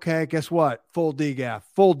like, okay, guess what? Full DGAF,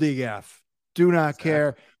 full DGAF. Do not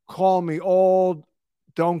care. Call me old.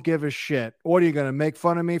 Don't give a shit. What are you going to make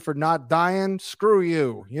fun of me for not dying? Screw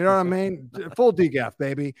you. You know what I mean? Full DGAF,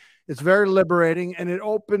 baby. It's very liberating, and it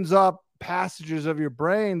opens up passages of your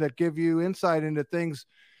brain that give you insight into things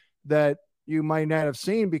that you might not have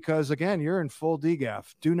seen because, again, you're in full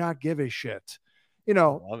DGAF. Do not give a shit. You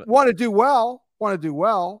know, want to do well,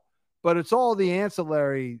 but it's all the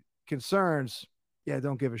ancillary concerns. Yeah,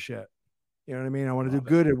 don't give a shit. You know what I mean? I want to do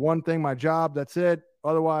good at one thing, my job. That's it.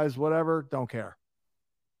 Otherwise, whatever, don't care.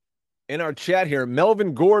 In our chat here,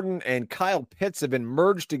 Melvin Gordon and Kyle Pitts have been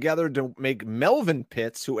merged together to make Melvin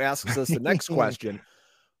Pitts, who asks us the next question.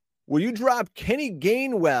 Will you drop Kenny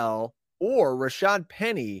Gainwell or Rashad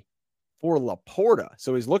Penny for Laporta?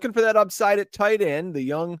 So he's looking for that upside at tight end, the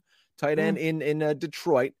young tight end in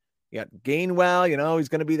Detroit. You got Gainwell, you know, he's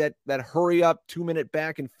going to be that hurry up 2-minute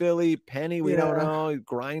back in Philly. Penny, we don't know,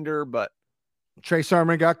 grinder, but Trey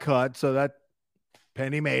Sermon got cut, so that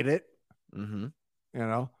Penny made it. Mm-hmm. You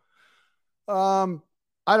know. I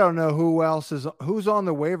don't know who's on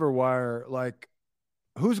the waiver wire. Like,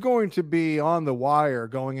 who's going to be on the wire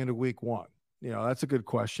going into week 1? You know, that's a good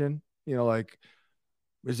question. You know, like,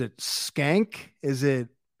 is it Skank? Is it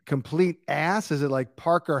complete ass? Is it like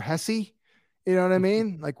Parker Hesse? You know what I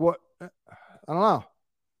mean? Like, what? I don't know.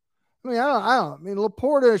 I mean,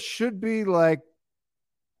 Laporta should be like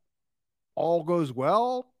all goes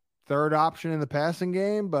well, third option in the passing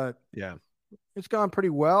game, but yeah, it's gone pretty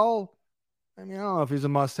well. I mean, I don't know if he's a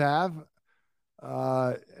must-have.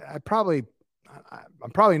 I'm probably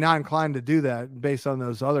not inclined to do that based on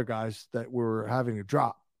those other guys that we're having to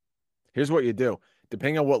drop. Here's what you do.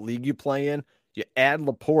 Depending on what league you play in, you add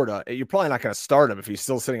Laporta. You're probably not going to start him if he's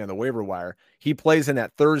still sitting on the waiver wire. He plays in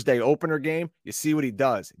that Thursday opener game. You see what he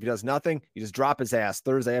does. If he does nothing, you just drop his ass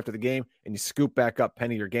Thursday after the game, and you scoop back up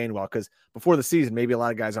Penny or Gainwell, because before the season, maybe a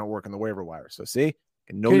lot of guys aren't working the waiver wire. So see,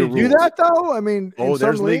 can you do that though? I mean,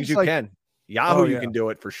 there's leagues you can. Yahoo, you can do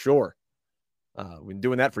it for sure. We've been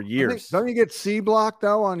doing that for years. Don't you get C blocked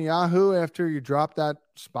though on Yahoo after you drop that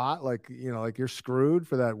spot? Like, you know, like you're screwed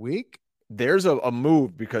for that week. There's a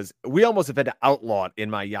move, because we almost have had to outlaw it in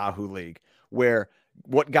my Yahoo league, where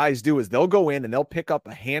what guys do is they'll go in and they'll pick up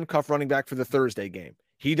a handcuff running back for the Thursday game.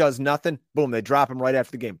 He does nothing. Boom. They drop him right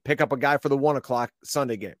after the game. Pick up a guy for the 1:00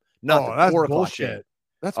 Sunday game. Nothing. That's 4:00 bullshit. game.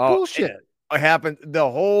 That's bullshit. It happened the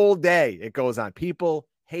whole day. It goes on. People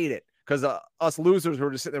hate it. Because us losers who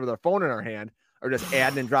are just sitting there with our phone in our hand are just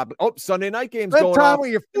adding and dropping. Oh, Sunday night game's going on. Spend time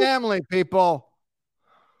with your family, people.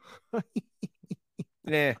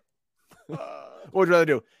 Nah. What would you rather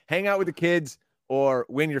do? Hang out with the kids or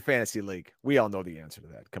win your fantasy league? We all know the answer to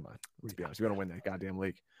that. Come on. Let's be honest. We want to win that goddamn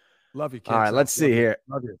league. Love you, kids. All right, let's see here.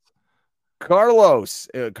 Love you. Carlos,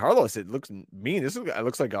 it looks mean. It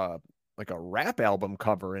looks like a rap album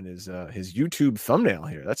cover in his YouTube thumbnail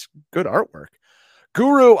here. That's good artwork.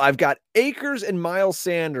 Guru, I've got Akers and Miles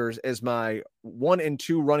Sanders as my 1 and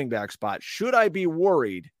 2 running back spot. Should I be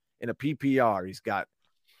worried in a PPR? He's got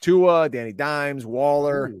Tua, Danny Dimes,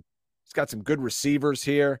 Waller. Ooh. He's got some good receivers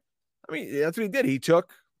here. I mean, that's what he did.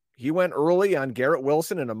 He went early on Garrett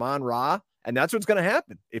Wilson and Amon-Ra, and that's what's going to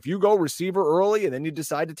happen. If you go receiver early and then you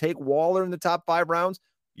decide to take Waller in the top 5 rounds,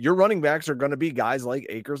 your running backs are going to be guys like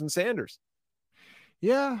Akers and Sanders.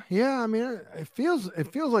 Yeah. I mean, it feels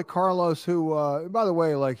like Carlos, who, by the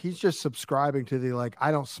way, like he's just subscribing to the like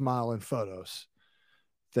I don't smile in photos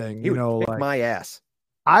thing. You know, like my ass.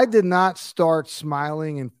 I did not start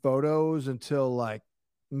smiling in photos until like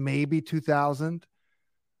maybe 2000,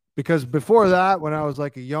 because before that, when I was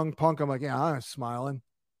like a young punk, I'm like, yeah, I'm smiling.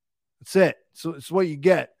 That's it. So it's what you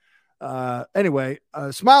get. Anyway,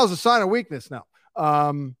 smile is a sign of weakness now.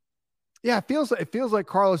 Yeah, it feels like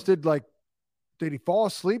Carlos did he fall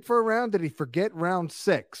asleep for a round? Did he forget round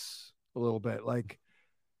 6 a little bit? Like,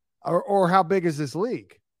 or how big is this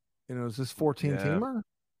league? You know, is this 14-teamer?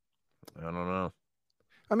 I don't know.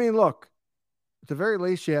 I mean, look, at the very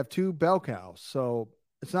least, you have 2 bell cows, so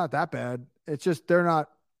it's not that bad. It's just they're not.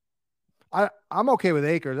 I'm okay with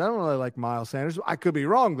Akers. I don't really like Miles Sanders. I could be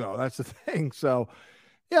wrong though. That's the thing. So,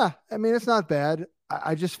 yeah, I mean, it's not bad.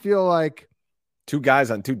 I just feel like 2 guys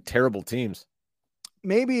on 2 terrible teams.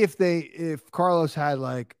 Maybe if Carlos had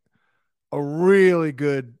like a really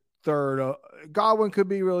good third, Godwin could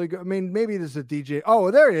be really good. I mean, maybe there's a DJ. Oh,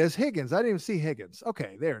 there it is. Higgins. I didn't even see Higgins.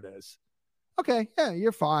 Okay, there it is. Okay. Yeah,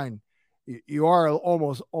 you're fine. You are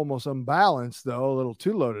almost unbalanced though, a little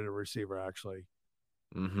too loaded a receiver actually.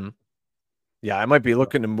 Mm-hmm. Yeah, I might be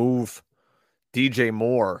looking to move DJ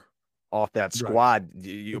Moore off that squad. Right.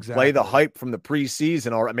 You play the hype from the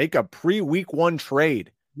preseason or make a pre-week 1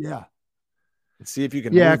 trade. Yeah. And see if you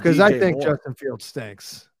can move because I think Moore. Justin Fields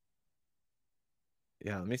stinks.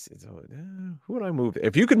 Yeah, let me see. So, who would I move?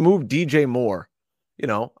 If you could move DJ Moore,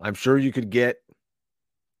 I'm sure you could get,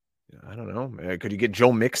 I don't know. Could you get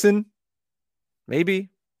Joe Mixon? Maybe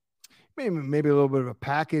a little bit of a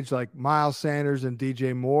package like Miles Sanders and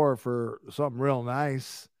DJ Moore for something real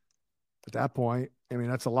nice at that point. I mean,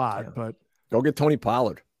 that's a lot, but go get Tony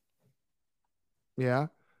Pollard. Yeah.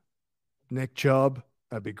 Nick Chubb.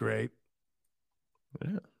 That'd be great.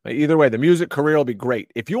 Yeah. Either way, the music career will be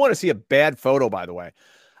great. If you want to see a bad photo, by the way,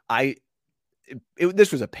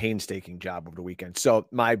 this was a painstaking job over the weekend. So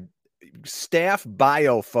my staff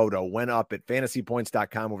bio photo went up at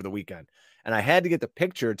fantasypoints.com over the weekend. And I had to get the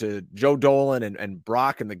picture to Joe Dolan and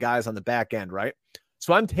Brock and the guys on the back end, right?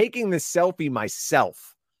 So I'm taking this selfie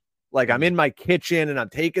myself. Like I'm in my kitchen and I'm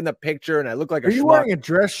taking the picture and I look like a schmuck. Are you wearing a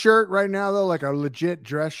dress shirt right now, though? Like a legit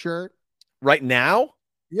dress shirt? Right now?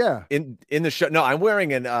 Yeah. In the show. No, I'm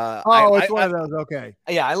wearing an it's one of those. Okay.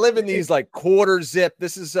 Yeah, I live in these like quarter zip.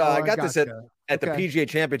 This is I got this at the PGA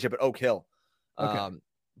Championship at Oak Hill. Okay.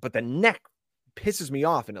 But the neck pisses me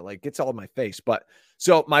off and it like gets all in my face. But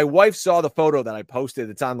so my wife saw the photo that I posted.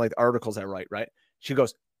 It's on like the articles I write, right? She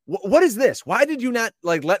goes, what is this? Why did you not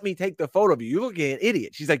like let me take the photo of you? You're looking an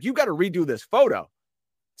idiot. She's like, you got to redo this photo.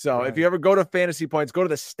 So if you ever go to Fantasy Points, go to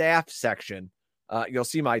the staff section. You'll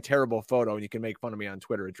see my terrible photo and you can make fun of me on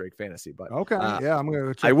Twitter at Drake Fantasy. But okay. Yeah, I'm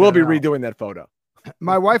going to I will be redoing that photo.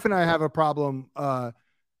 My wife and I have a problem.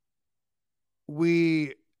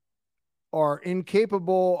 We are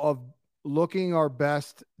incapable of looking our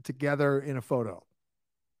best together in a photo.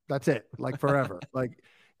 That's it. Like forever. Like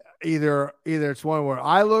either it's one where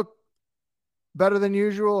I look better than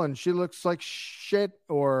usual and she looks like shit,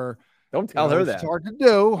 or don't tell her that. It's hard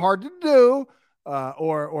to do.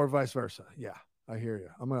 Or vice versa. Yeah, I hear you.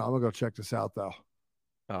 I'm gonna go check this out though.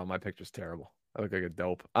 Oh, my picture's terrible. I look like a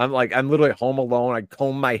dope. I'm literally home alone. I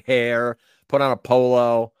comb my hair, put on a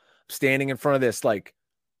polo, standing in front of this like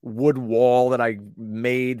wood wall that I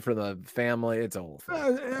made for the family. It's a whole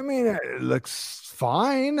thing. I mean, it looks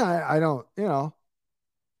fine. I don't,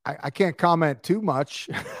 I can't comment too much.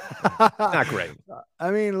 Not great. I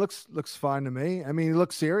mean, it looks fine to me. I mean, it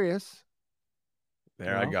looks serious.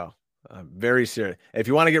 There I go. Very serious. If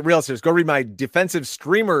you want to get real serious, go read my defensive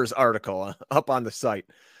streamers article up on the site.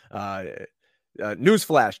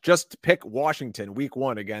 Newsflash, just pick Washington week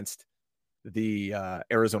 1 against the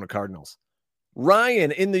Arizona Cardinals.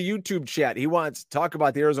 Ryan in the YouTube chat, he wants to talk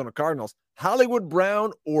about the Arizona Cardinals. Hollywood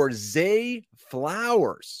Brown or Zay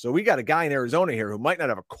Flowers. So we got a guy in Arizona here who might not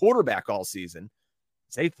have a quarterback all season.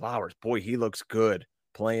 Zay Flowers, boy, he looks good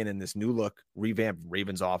playing in this new look, revamped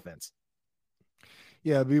Ravens offense.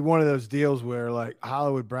 Yeah, it'd be one of those deals where like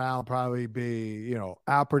Hollywood Brown probably be,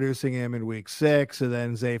 outproducing him in week 6, and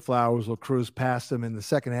then Zay Flowers will cruise past him in the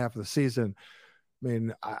second half of the season. I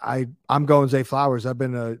mean, I'm going Zay Flowers.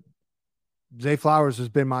 Zay Flowers has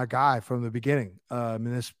been my guy from the beginning in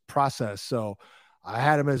this process. So I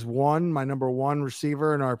had him as my number 1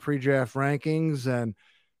 receiver in our pre-draft rankings. And,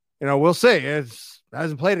 we'll see.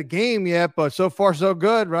 Hasn't played a game yet, but so far so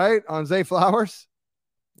good, right? On Zay Flowers.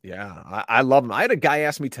 Yeah, I love him. I had a guy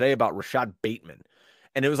ask me today about Rashad Bateman,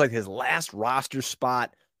 and it was like his last roster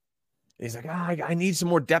spot. He's like, I need some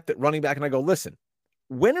more depth at running back. And I go, listen,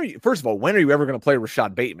 when are you ever going to play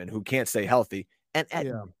Rashad Bateman, who can't stay healthy? And at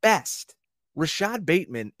best, Rashad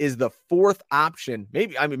Bateman is the 4th option,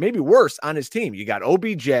 maybe worse on his team. You got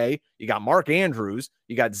OBJ, you got Mark Andrews,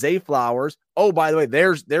 you got Zay Flowers. Oh, by the way,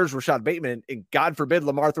 there's Rashad Bateman, and God forbid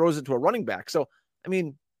Lamar throws it to a running back. So, I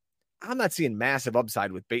mean, I'm not seeing massive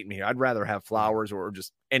upside with Bateman here. I'd rather have Flowers or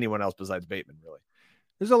just anyone else besides Bateman, really.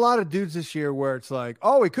 There's a lot of dudes this year where it's like,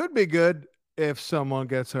 oh, it could be good if someone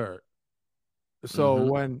gets hurt.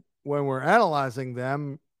 So when we're analyzing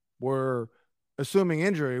them, we're assuming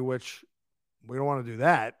injury, which we don't want to do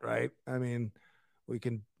that, right? I mean, we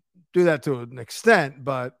can do that to an extent,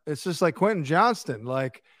 but it's just like Quentin Johnston.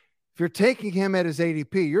 Like, if you're taking him at his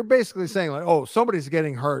ADP, you're basically saying like, oh, somebody's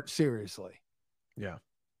getting hurt seriously. Yeah.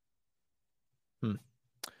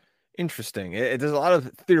 Interesting. There's a lot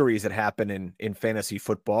of theories that happen in fantasy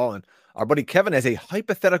football, and our buddy Kevin has a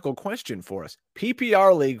hypothetical question for us.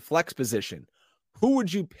 PPR league flex position. Who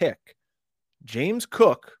would you pick? James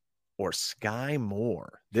Cook or Sky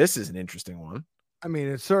Moore? This is an interesting one. I mean,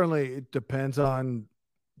 it depends on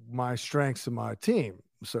my strengths of my team.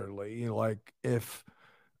 Certainly, like if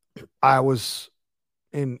I was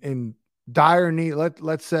in dire need.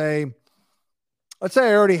 Let's say I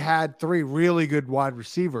already had 3 really good wide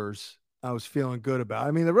receivers I was feeling good about.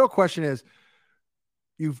 I mean, the real question is,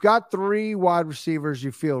 you've got 3 wide receivers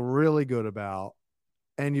you feel really good about,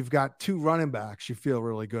 and you've got 2 running backs you feel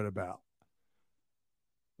really good about.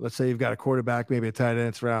 Let's say you've got a quarterback, maybe a tight end,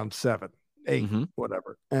 it's round 7, 8,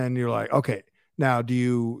 whatever. And you're like, okay, now do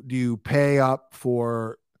you pay up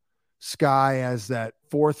for Sky as that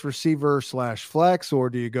 4th receiver / flex,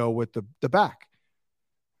 or do you go with the back?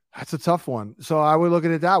 That's a tough one. So I would look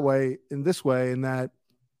at it that way, in this way, in that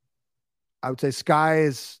I would say Sky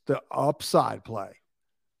is the upside play,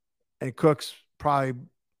 and Cook's probably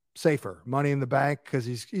safer, money in the bank, because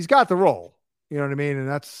he's got the role. You know what I mean? And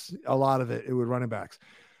that's a lot of it with running backs.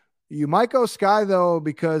 You might go Sky, though,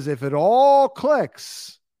 because if it all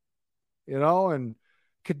clicks, and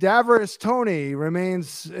cadaverous Tony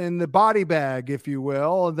remains in the body bag, if you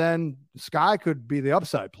will, then Sky could be the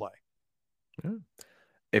upside play. Yeah.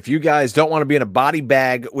 If you guys don't want to be in a body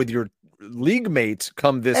bag with your league mates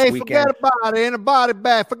come this weekend. Forget about it. In a body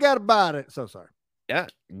bag. Forget about it. So sorry. Yeah.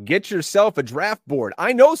 Get yourself a draft board.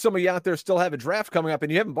 I know some of you out there still have a draft coming up and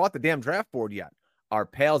you haven't bought the damn draft board yet. Our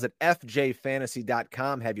pals at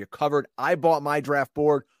fjfantasy.com have you covered. I bought my draft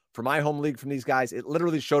board for my home league from these guys. It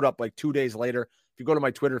literally showed up like 2 days later. If you go to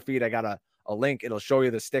my Twitter feed, I got a link. It'll show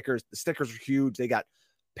you the stickers. The stickers are huge. They got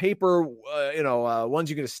paper, ones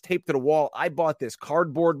you can just tape to the wall. I bought this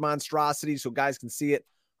cardboard monstrosity so guys can see it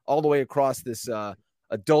all the way across this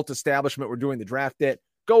adult establishment we're doing the draft at.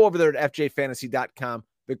 Go over there at fjfantasy.com.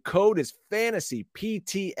 The code is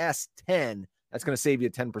FantasyPTS10. That's going to save you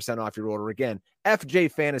 10% off your order. Again,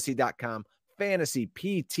 fjfantasy.com,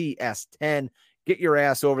 FantasyPTS10. Get your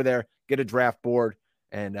ass over there, get a draft board,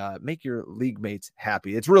 and make your league mates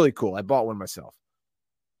happy. It's really cool. I bought one myself.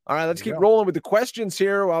 All right, let's keep rolling with the questions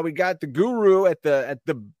here while we got the guru at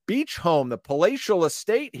the beach home, the palatial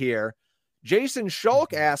estate here. Jason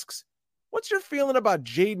Schulk asks, what's your feeling about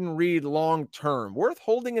Jayden Reed long-term? Worth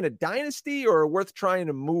holding in a dynasty or worth trying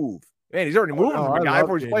to move? Man, he's already moving from a guy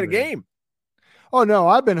before he's played a game. Oh, no,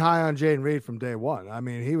 I've been high on Jayden Reed from day one. I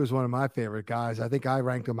mean, he was one of my favorite guys. I think I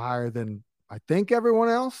ranked him higher than everyone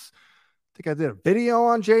else. I think I did a video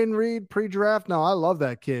on Jayden Reed pre-draft. No, I love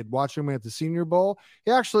that kid. Watching him at the Senior Bowl.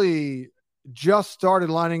 He actually just started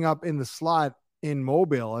lining up in the slot in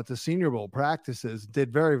Mobile at the Senior Bowl practices.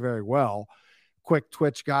 Did very, very well. Quick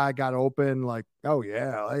twitch guy, got open. Like, oh,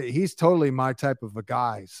 yeah, he's totally my type of a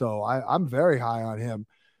guy. So I'm very high on him.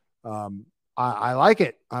 I like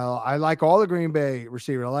it. I like all the Green Bay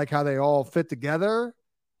receivers. I like how they all fit together.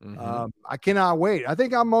 I cannot wait. I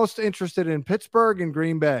think I'm most interested in Pittsburgh and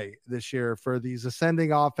Green Bay this year for these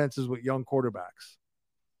ascending offenses with young quarterbacks.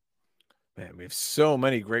 Man, we have so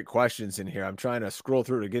many great questions in here. I'm trying to scroll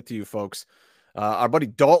through to get to you folks. Our buddy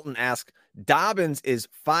Dalton asked, Dobbins is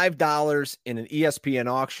 $5 in an ESPN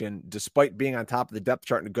auction despite being on top of the depth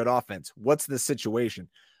chart and a good offense. What's the situation?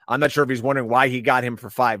 I'm not sure if he's wondering why he got him for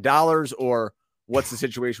 $5 or what's the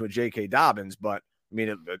situation with J.K. Dobbins, but I mean,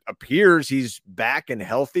 it appears he's back and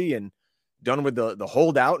healthy and done with the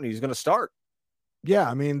holdout, and he's going to start. Yeah,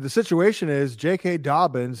 I mean, the situation is J.K.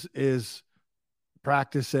 Dobbins is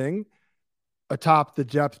practicing atop the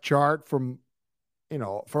depth chart from,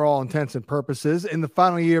 for all intents and purposes, in the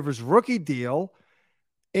final year of his rookie deal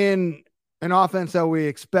in an offense that we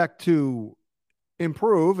expect to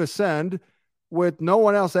improve, ascend, with no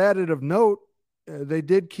one else added of note. They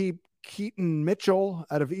did keep Keaton Mitchell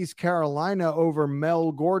out of East Carolina over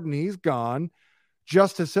Mel Gordon. He's gone.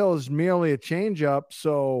 Justice Hill is merely a changeup.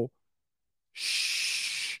 So,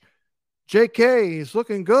 JK is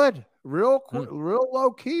looking good. Real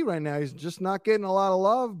low key right now. He's just not getting a lot of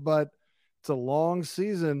love, but it's a long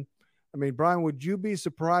season. I mean, Brian, would you be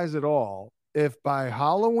surprised at all if by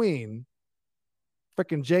Halloween,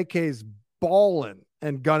 freaking JK's balling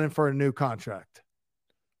and gunning for a new contract?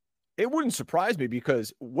 It wouldn't surprise me,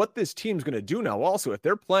 because what this team's going to do now also, if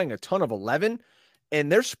they're playing a ton of 11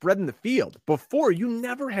 and they're spreading the field, before you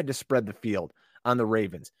never had to spread the field on the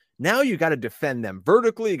Ravens. Now you got to defend them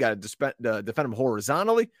vertically. You got to defend them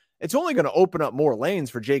horizontally. It's only going to open up more lanes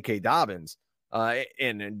for J.K. Dobbins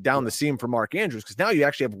and down the seam for Mark Andrews, because now you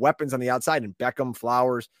actually have weapons on the outside, and Beckham,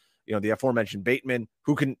 Flowers, the aforementioned Bateman,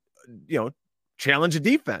 who can, challenge a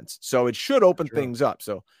defense. So it should open things up.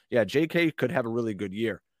 So, yeah, J.K. could have a really good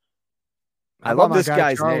year. I love this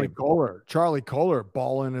guy's name. Charlie Kohler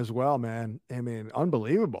balling as well, man. I mean,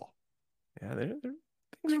 unbelievable. Yeah,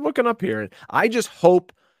 things are looking up here. I just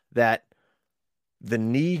hope that the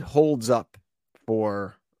knee holds up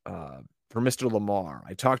for Mr. Lamar.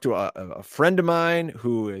 I talked to a friend of mine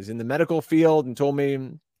who is in the medical field and told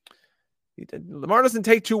me Lamar doesn't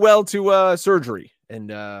take too well to surgery.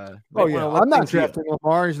 And I'm not drafting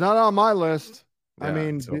Lamar. He's not on my list. Yeah, I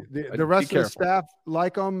mean, so the rest of the staff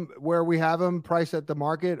like him where we have him priced at the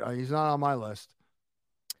market. He's not on my list.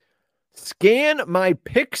 Scan my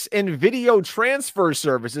picks and video transfer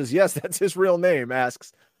services. Yes, that's his real name.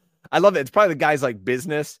 Asks. I love it. It's probably the guy's like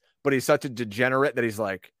business, but he's such a degenerate that he's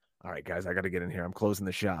like, all right, guys, I got to get in here. I'm closing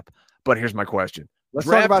the shop. But here's my question. Let's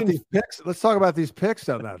talk about these picks. Let's talk about these picks.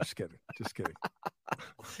 No, just kidding. Just kidding.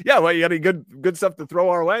 Yeah, well, you got any good stuff to throw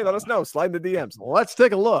our way? Let us know. Slide in the DMs. Let's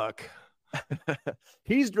take a look.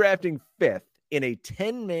 He's drafting 5th in a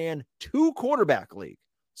 10-man, 2-quarterback league.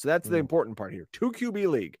 So that's the important part here. 2 QB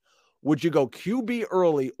league. Would you go QB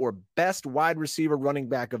early or best wide receiver running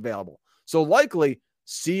back available? So likely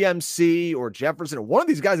CMC or Jefferson, one of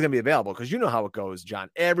these guys is going to be available because you know how it goes, John.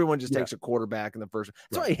 Everyone just takes a quarterback in the first.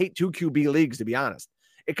 That's why I hate 2 QB leagues, to be honest.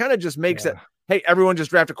 It kind of just makes it, hey, everyone just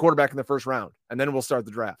draft a quarterback in the first round, and then we'll start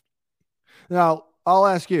the draft. Now, I'll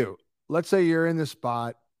ask you, let's say you're in this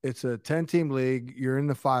spot. It's a 10-team league. You're in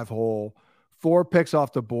the 5-hole, 4 picks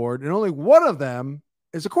off the board, and only one of them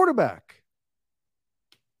is a quarterback.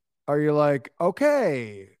 Are you like,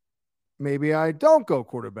 okay, maybe I don't go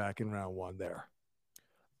quarterback in round 1 there?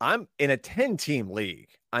 I'm in a 10-team league.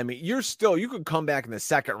 I mean, you could come back in the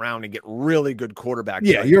second round and get really good quarterback.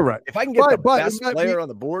 Yeah, you're right. If I can get the best player on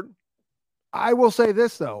the board. I will say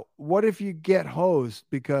this, though. What if you get hosed?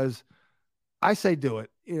 Because I say do it.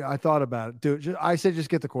 I thought about it. Do it. I say just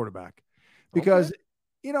get the quarterback. Because,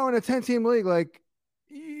 in a 10-team league, like,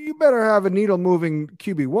 you better have a needle-moving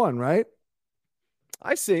QB1, right?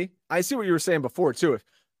 I see what you were saying before, too. If,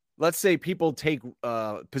 let's say people take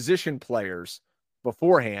position players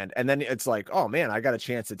beforehand, and then it's like, oh man, I got a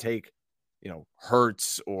chance to take,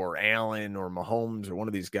 Hurts or Allen or Mahomes or one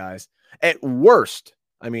of these guys. At worst,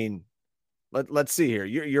 I mean, let's see here.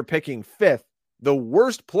 You're picking 5th. The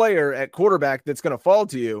worst player at quarterback that's going to fall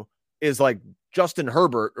to you is like Justin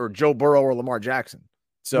Herbert or Joe Burrow or Lamar Jackson.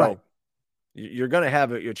 So you're going to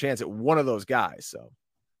have your chance at one of those guys.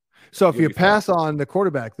 So if you pass on the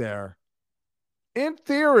quarterback there, in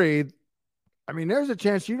theory, I mean, there's a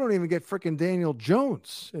chance you don't even get freaking Daniel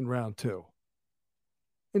Jones in round 2.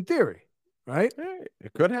 In theory, right?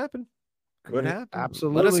 It could happen. Could happen.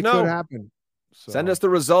 Absolutely. Let us know. Could happen. So. Send us the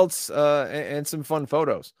results and some fun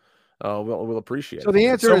photos. We'll appreciate it. So the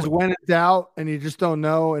answer is when in doubt and you just don't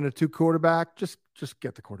know in a 2 quarterback, just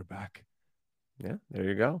get the quarterback. Yeah, there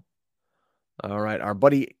you go. All right. Our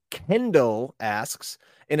buddy Kendall asks,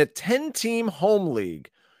 in a 10-team home league,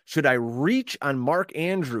 should I reach on Mark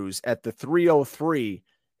Andrews at the 303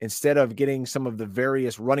 instead of getting some of the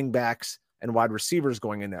various running backs and wide receivers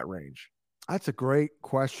going in that range? That's a great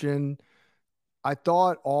question. I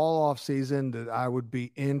thought all offseason that I would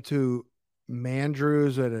be into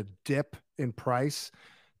Mandrews at a dip in price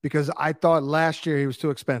because I thought last year he was too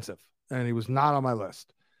expensive and he was not on my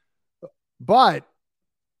list. But,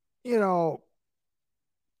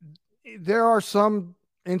 there are some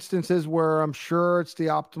instances where I'm sure it's the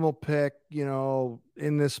optimal pick,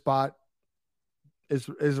 in this spot is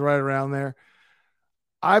right around there.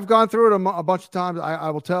 I've gone through it a bunch of times. I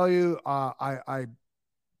will tell you, I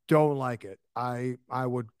don't like it. I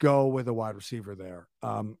would go with a wide receiver there.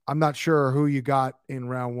 I'm not sure who you got in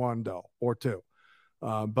round 1 though, or 2.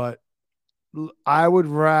 But I would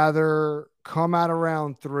rather come out of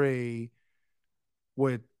round 3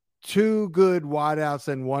 with 2 good wideouts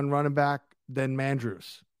and 1 running back than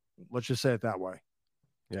Mandrews. Let's just say it that way.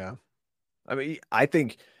 Yeah. I mean, I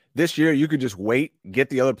think this year you could just wait, get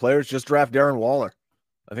the other players, just draft Darren Waller.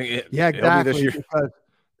 I think exactly. This year. Because,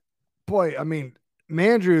 boy, I mean,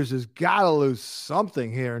 Mandrews has got to lose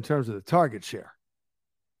something here in terms of the target share.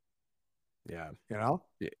 Yeah.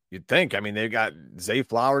 You'd think. I mean, they've got Zay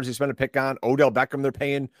Flowers he spent a pick on. Odell Beckham they're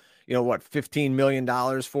paying, $15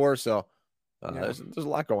 million for. So there's a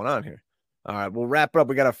lot going on here. All right, we'll wrap it up.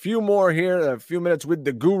 We got a few more here, a few minutes with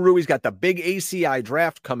the guru. He's got the big ACI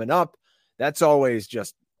draft coming up. That's always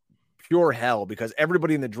just pure hell because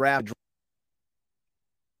everybody in the draft.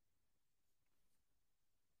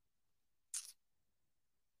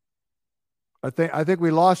 I think we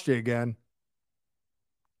lost you again.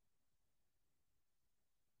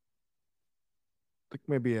 I think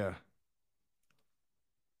maybe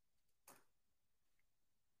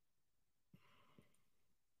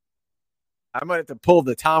I might have to pull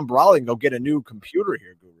the Tom Brawley and go get a new computer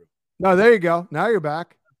here, Guru. No, there you go. Now you're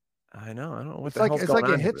back. I know. I don't know what it's the like. hell's It's going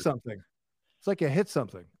like on you hit here. something. It's like you hit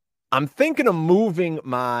something. I'm thinking of moving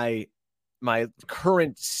my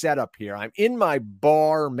current setup here. I'm in my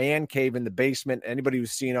bar man cave in the basement. Anybody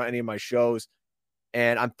who's seen any of my shows,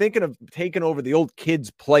 And I'm thinking of taking over the old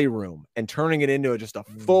kids' playroom and turning it into just a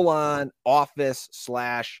full-on office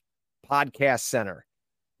 / podcast center.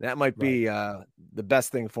 That might be the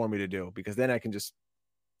best thing for me to do, because then I can just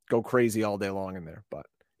go crazy all day long in there. But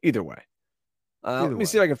either way, let me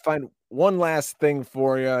see if I can find one last thing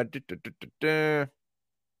for you.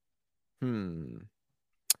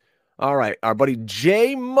 All right. Our buddy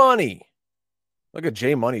Jay Money. Look at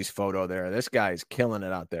Jay Money's photo there. This guy's killing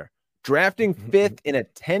it out there. Drafting 5th in a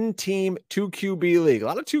 10-team 2QB league. A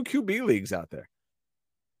lot of 2QB leagues out there.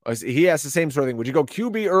 He has the same sort of thing. Would you go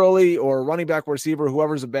QB early or running back, receiver,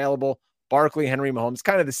 whoever's available? Barkley, Henry, Mahomes,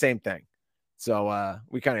 kind of the same thing. So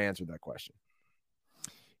we kind of answered that question.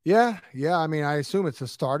 Yeah. I mean, I assume it's a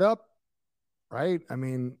startup, right? I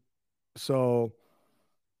mean, so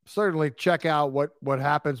certainly check out what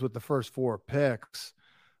happens with the first 4 picks.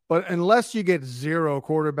 But unless you get 0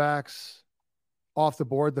 quarterbacks off the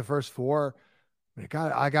board the first 4,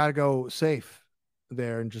 I got to go safe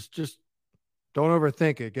there and just don't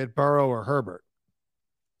overthink it. Get Burrow or Herbert.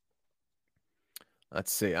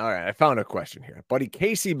 Let's see. All right. I found a question here. Buddy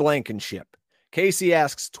Casey Blankenship. Casey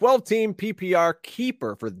asks, 12-team PPR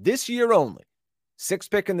keeper for this year only.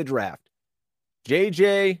 6th pick in the draft.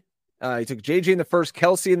 JJ. He took JJ in the 1st,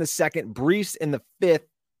 Kelsey in the 2nd, Breece in the 5th,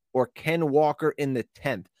 or Ken Walker in the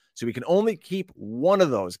 10th. So we can only keep one of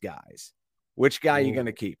those guys. Which guy are you going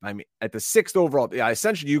to keep? I mean, at the 6th overall,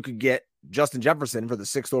 essentially you could get Justin Jefferson for the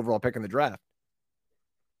 6th overall pick in the draft.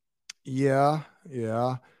 Yeah.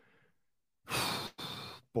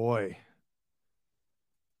 Boy.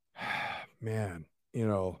 Man,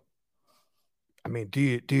 I mean, do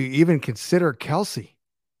you even consider Kelsey?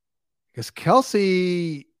 Because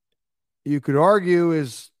Kelsey, you could argue,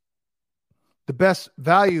 is the best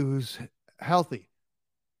value who's healthy.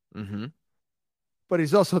 But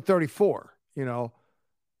he's also 34, Then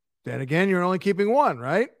again, you're only keeping one,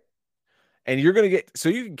 right? And you're going to so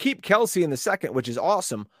you can keep Kelsey in the 2nd, which is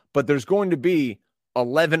awesome, but there's going to be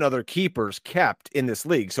 11 other keepers kept in this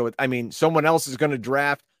league. So, someone else is going to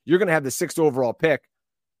draft. You're going to have the 6th overall pick.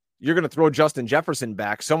 You're going to throw Justin Jefferson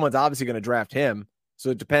back. Someone's obviously going to draft him. So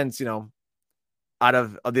it depends, out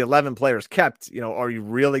of the 11 players kept, are you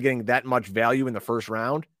really getting that much value in the first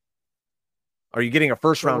round? Are you getting a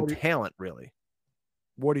first round talent, really?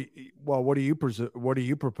 What do you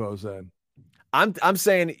propose then? I'm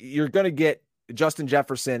saying you're going to get Justin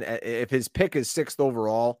Jefferson. If his pick is 6th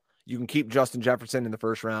overall, you can keep Justin Jefferson in the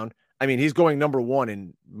first round. He's going number 1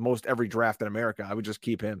 in most every draft in America. I would just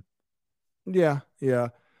keep him. Yeah.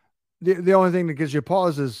 The only thing that gives you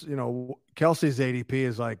pause is, Kelsey's ADP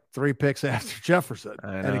is like 3 picks after Jefferson,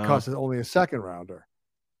 and he costs only a 2nd rounder.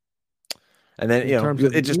 And then,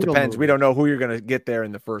 it just depends. We don't know who you're going to get there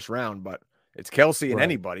in the first round, but it's Kelsey and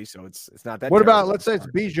anybody. So it's not that. What about, let's say it's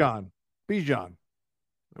Bijan?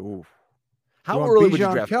 Ooh. How early would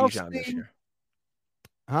you draft Bijan this year?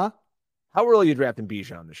 Huh? How early are you drafting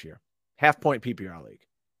Bijan this year? Half-point PPR league.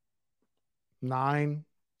 9,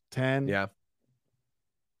 10. Yeah. That's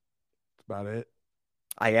about it.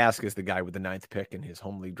 I ask as the guy with the 9th pick in his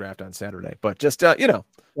home league draft on Saturday, but just, Well,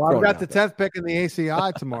 I've got the 10th pick in the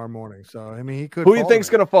ACI tomorrow morning. So, he could. Who do you think's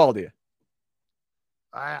going to fall to you?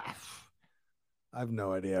 I have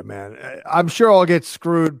no idea, man. I'm sure I'll get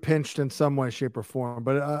screwed, pinched in some way, shape, or form,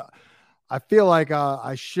 but I feel like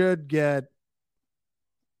I should get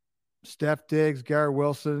Steph Diggs, Garrett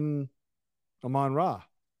Wilson, Amon-Ra.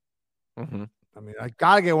 I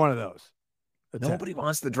got to get one of those. Nobody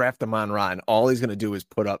wants to draft Amon-Ra, and all he's going to do is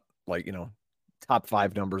put up, top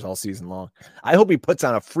 5 numbers all season long. I hope he puts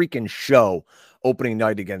on a freaking show opening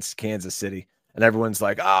night against Kansas City, and everyone's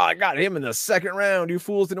like, I got him in the 2nd round. You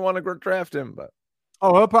fools didn't want to draft him. But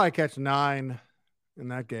he'll probably catch 9 in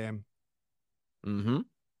that game. Well,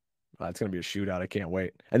 it's going to be a shootout. I can't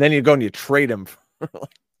wait. And then you go and you trade him for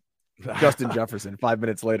Justin Jefferson 5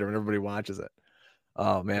 minutes later, and everybody watches it.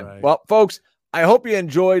 Oh, man. Right. Well, folks, I hope you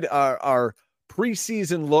enjoyed our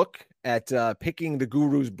preseason look at picking the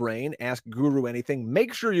Guru's brain. Ask Guru anything.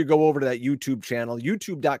 Make sure you go over to that YouTube channel,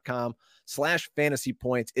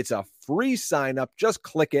 youtube.com/fantasypoints. It's a free sign up. Just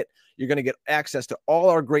click it. You're going to get access to all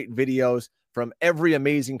our great videos from every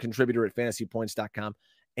amazing contributor at fantasypoints.com.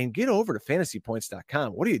 And get over to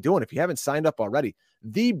fantasypoints.com. What are you doing if you haven't signed up already?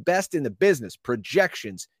 The best in the business: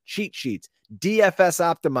 projections, cheat sheets, DFS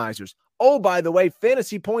optimizers. Oh, by the way,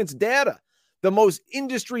 Fantasy Points data, the most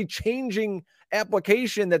industry-changing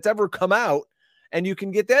application that's ever come out. And you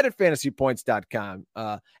can get that at fantasypoints.com.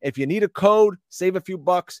 If you need a code, save a few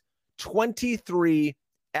bucks,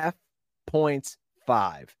 23F Points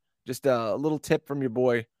 5. Just a little tip from your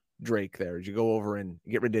boy Drake there as you go over and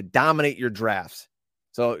get ready to dominate your drafts.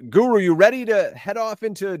 So, Guru, you ready to head off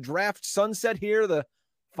into draft sunset here, the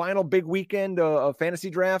final big weekend of fantasy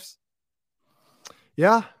drafts?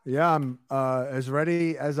 Yeah, I'm as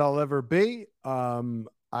ready as I'll ever be.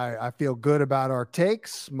 I feel good about our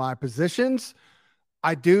takes, my positions.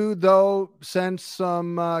 I do, though, sense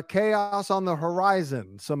some chaos on the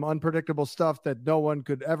horizon, some unpredictable stuff that no one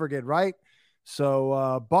could ever get right.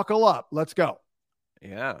 So buckle up. Let's go.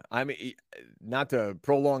 Yeah, I mean, not to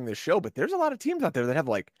prolong this show, but there's a lot of teams out there that have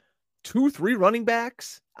like 2-3 running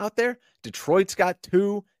backs out there. Detroit's got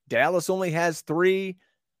 2. Dallas only has 3.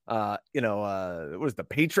 What is the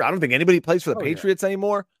Patriots? I don't think anybody plays for the Patriots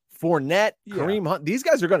anymore. Fournette, Kareem Hunt. These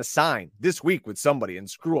guys are going to sign this week with somebody and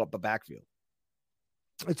screw up the backfield.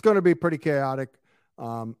 It's going to be pretty chaotic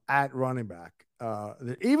at running back.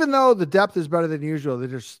 Even though the depth is better than usual,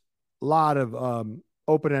 there's a lot of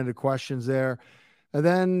open-ended questions there. And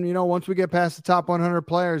then, once we get past the top 100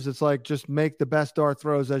 players, it's like just make the best dart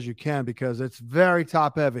throws as you can because it's very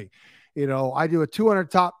top heavy. I do a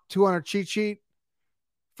 200 cheat sheet.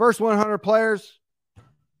 First 100 players,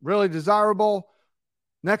 really desirable.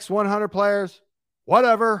 Next 100 players,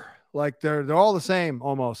 whatever. Like they're all the same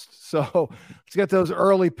almost. So let's get those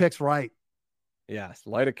early picks right. Yes,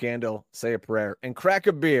 light a candle, say a prayer, and crack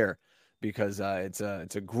a beer because it's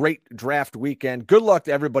a great draft weekend. Good luck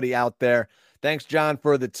to everybody out there. Thanks, John,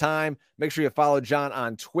 for the time. Make sure you follow John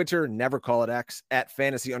on Twitter. Never call it X at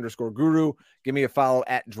 @fantasy_guru. Give me a follow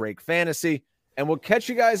at Drake Fantasy. And we'll catch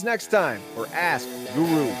you guys next time for Ask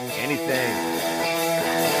Guru Anything.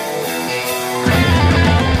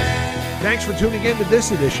 Thanks for tuning in to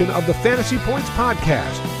this edition of the Fantasy Points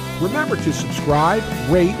Podcast. Remember to subscribe,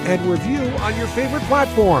 rate, and review on your favorite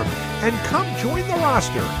platform. And come join the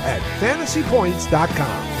roster at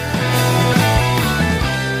fantasypoints.com.